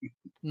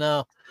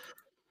 No.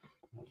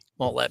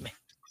 Won't let me.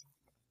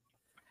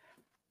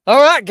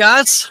 All right,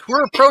 guys.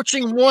 We're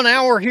approaching 1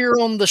 hour here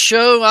on the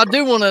show. I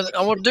do want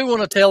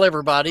to tell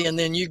everybody, and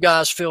then you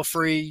guys feel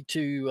free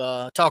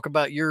to talk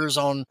about yours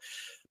on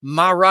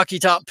my Rocky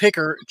Top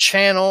Picker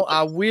channel.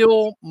 I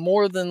will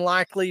more than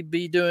likely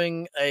be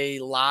doing a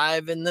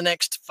live in the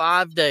next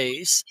 5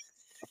 days.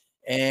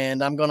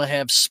 And I'm going to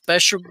have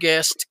special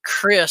guest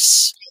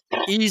Chris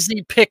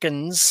Easy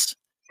Pickens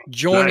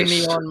joining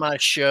me on my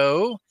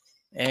show.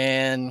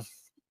 And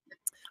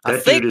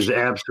that dude is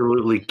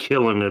absolutely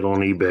killing it on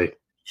eBay.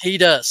 He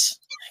does.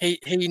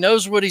 He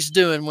knows what he's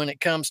doing when it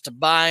comes to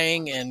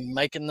buying and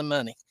making the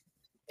money.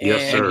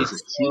 Yes, and sir. He's a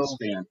Chiefs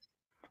fan.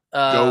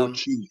 Go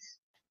Chiefs.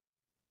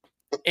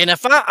 And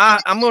if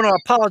I'm going to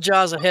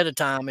apologize ahead of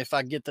time if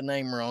I get the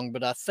name wrong,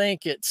 but I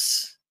think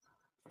it's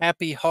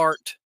Happy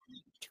Heart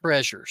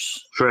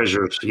Treasures.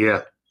 Treasures,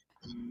 yeah.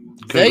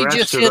 They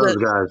just hit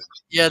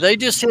they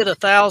just hit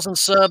 1,000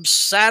 subs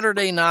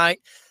Saturday night.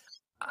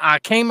 I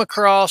came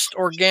across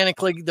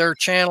organically their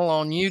channel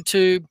on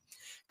YouTube,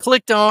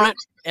 clicked on it,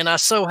 and I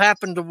so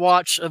happened to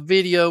watch a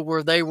video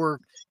where they were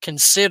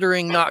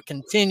considering not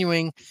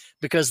continuing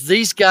because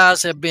these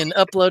guys have been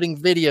uploading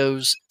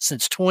videos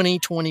since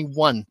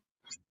 2021.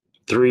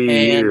 3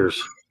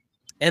 years.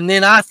 And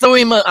then I threw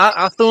him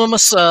a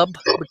sub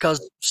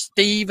because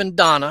Steve and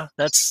Donna,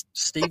 that's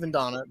Steve and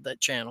Donna, that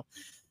channel.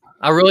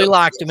 I really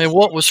liked him. And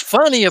what was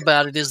funny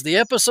about it is the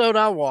episode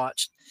I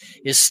watched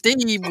is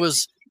Steve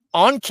was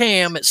on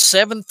cam at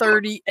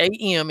 7:30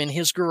 a.m. in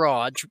his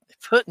garage,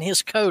 putting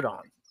his coat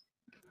on.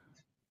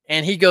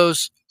 And he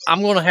goes,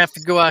 I'm going to have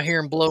to go out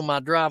here and blow my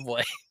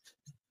driveway.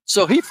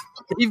 So he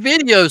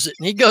videos it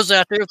and he goes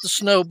out there with the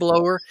snow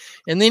blower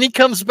and then he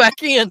comes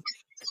back in.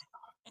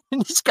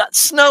 And he's got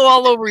snow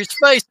all over his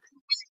face.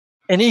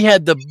 And he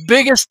had the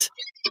biggest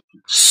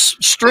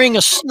string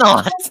of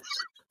snot.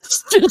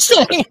 Just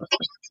saying.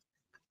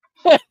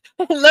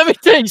 Let me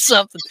tell you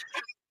something.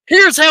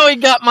 Here's how he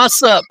got my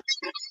sub.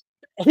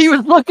 He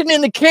was looking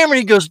in the camera. And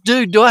he goes,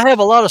 dude, do I have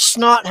a lot of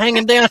snot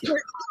hanging down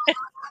here?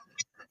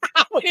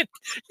 I went,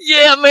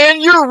 yeah,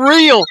 man, you're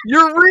real.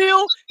 You're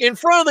real. In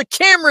front of the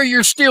camera,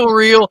 you're still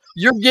real.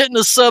 You're getting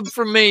a sub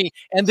from me.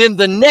 And then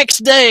the next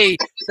day,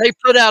 they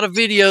put out a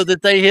video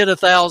that they hit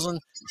 1,000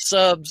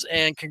 subs.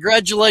 And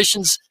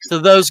congratulations to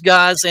those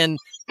guys. And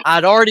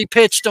I'd already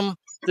pitched them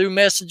through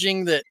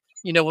messaging that,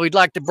 you know, we'd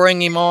like to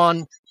bring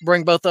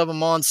both of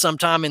them on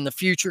sometime in the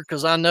future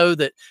because I know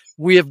that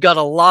we have got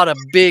a lot of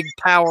big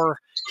power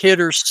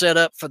hitters set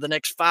up for the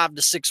next 5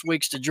 to 6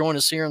 weeks to join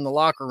us here in the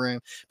locker room.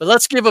 But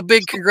let's give a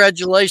big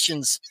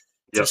congratulations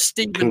to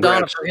Steve and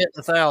Donna for hitting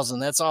 1,000.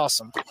 That's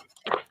awesome.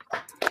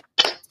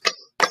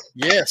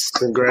 Yes.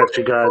 Congrats,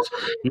 you guys.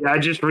 Yeah, I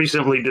just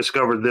recently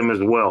discovered them as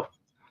well.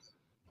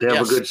 They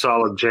have a good,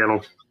 solid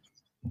channel.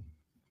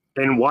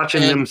 And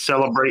watching them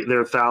celebrate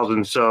their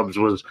 1,000 subs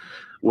was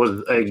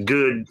a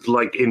good,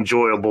 like,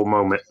 enjoyable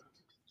moment.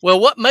 Well,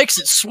 what makes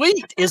it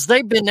sweet is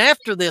they've been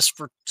after this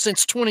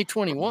since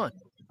 2021.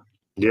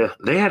 Yeah,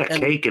 they had a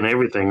cake and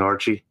everything,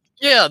 Archie.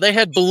 Yeah, they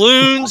had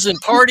balloons and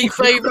party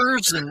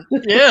favors, and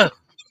yeah,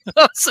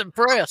 I was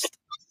impressed.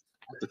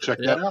 Check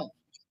that out.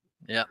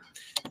 Yeah.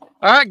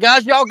 All right,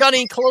 guys, y'all got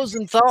any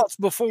closing thoughts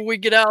before we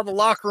get out of the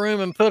locker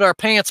room and put our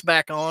pants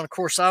back on? Of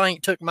course, I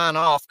ain't took mine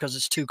off because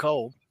it's too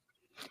cold.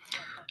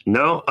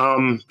 No,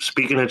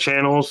 speaking of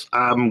channels,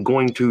 I'm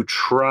going to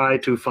try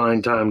to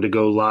find time to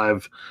go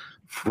live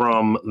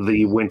from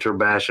the Winter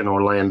Bash in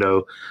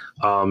Orlando.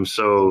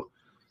 So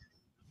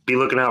be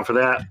looking out for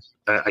that.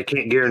 I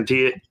can't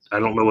guarantee it. I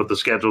don't know what the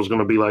schedule is going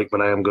to be like, but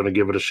I am going to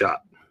give it a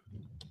shot.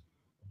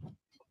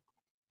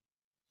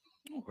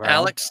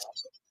 Alex,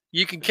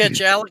 you can catch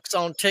Alex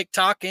on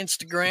TikTok,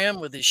 Instagram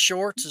with his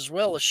shorts as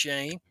well as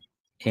Shane.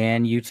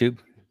 And YouTube.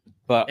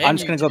 But I'm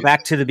just going to go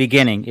back to the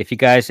beginning. If you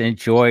guys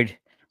enjoyed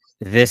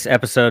this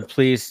episode,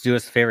 please do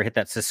us a favor, hit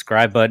that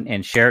subscribe button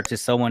and share it to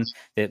someone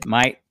that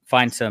might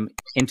find some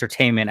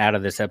entertainment out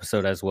of this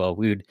episode as well.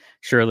 We would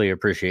surely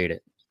appreciate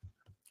it.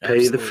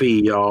 Pay the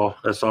fee, y'all.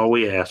 That's all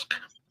we ask.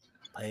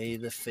 Pay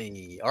the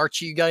fee.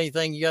 Archie, you got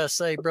anything you got to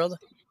say, brother?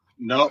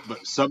 No,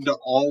 but sub to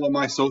all of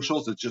my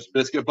socials. It's just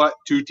Biscuit Butt,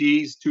 2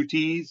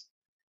 T's.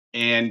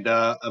 And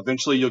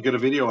eventually you'll get a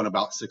video in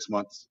about 6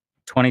 months.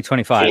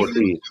 2025.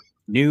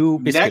 New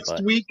Biscuit Next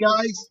Butt. week,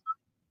 guys,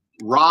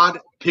 rod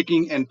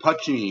picking and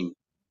punching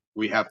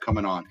we have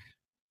coming on.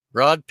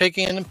 Rod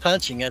picking and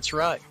punching. That's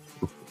right.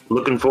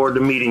 Looking forward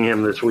to meeting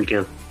him this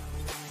weekend.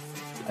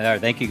 All right,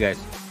 thank you, guys.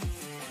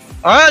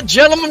 All right,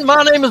 gentlemen,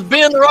 my name is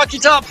Ben, the Rocky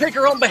Top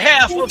Picker, on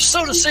behalf of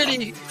Soda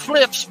City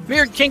Flips,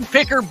 Beard King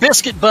Picker,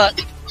 Biscuit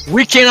Butt.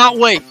 We cannot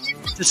wait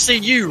to see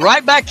you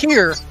right back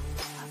here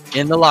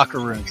in the locker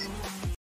room.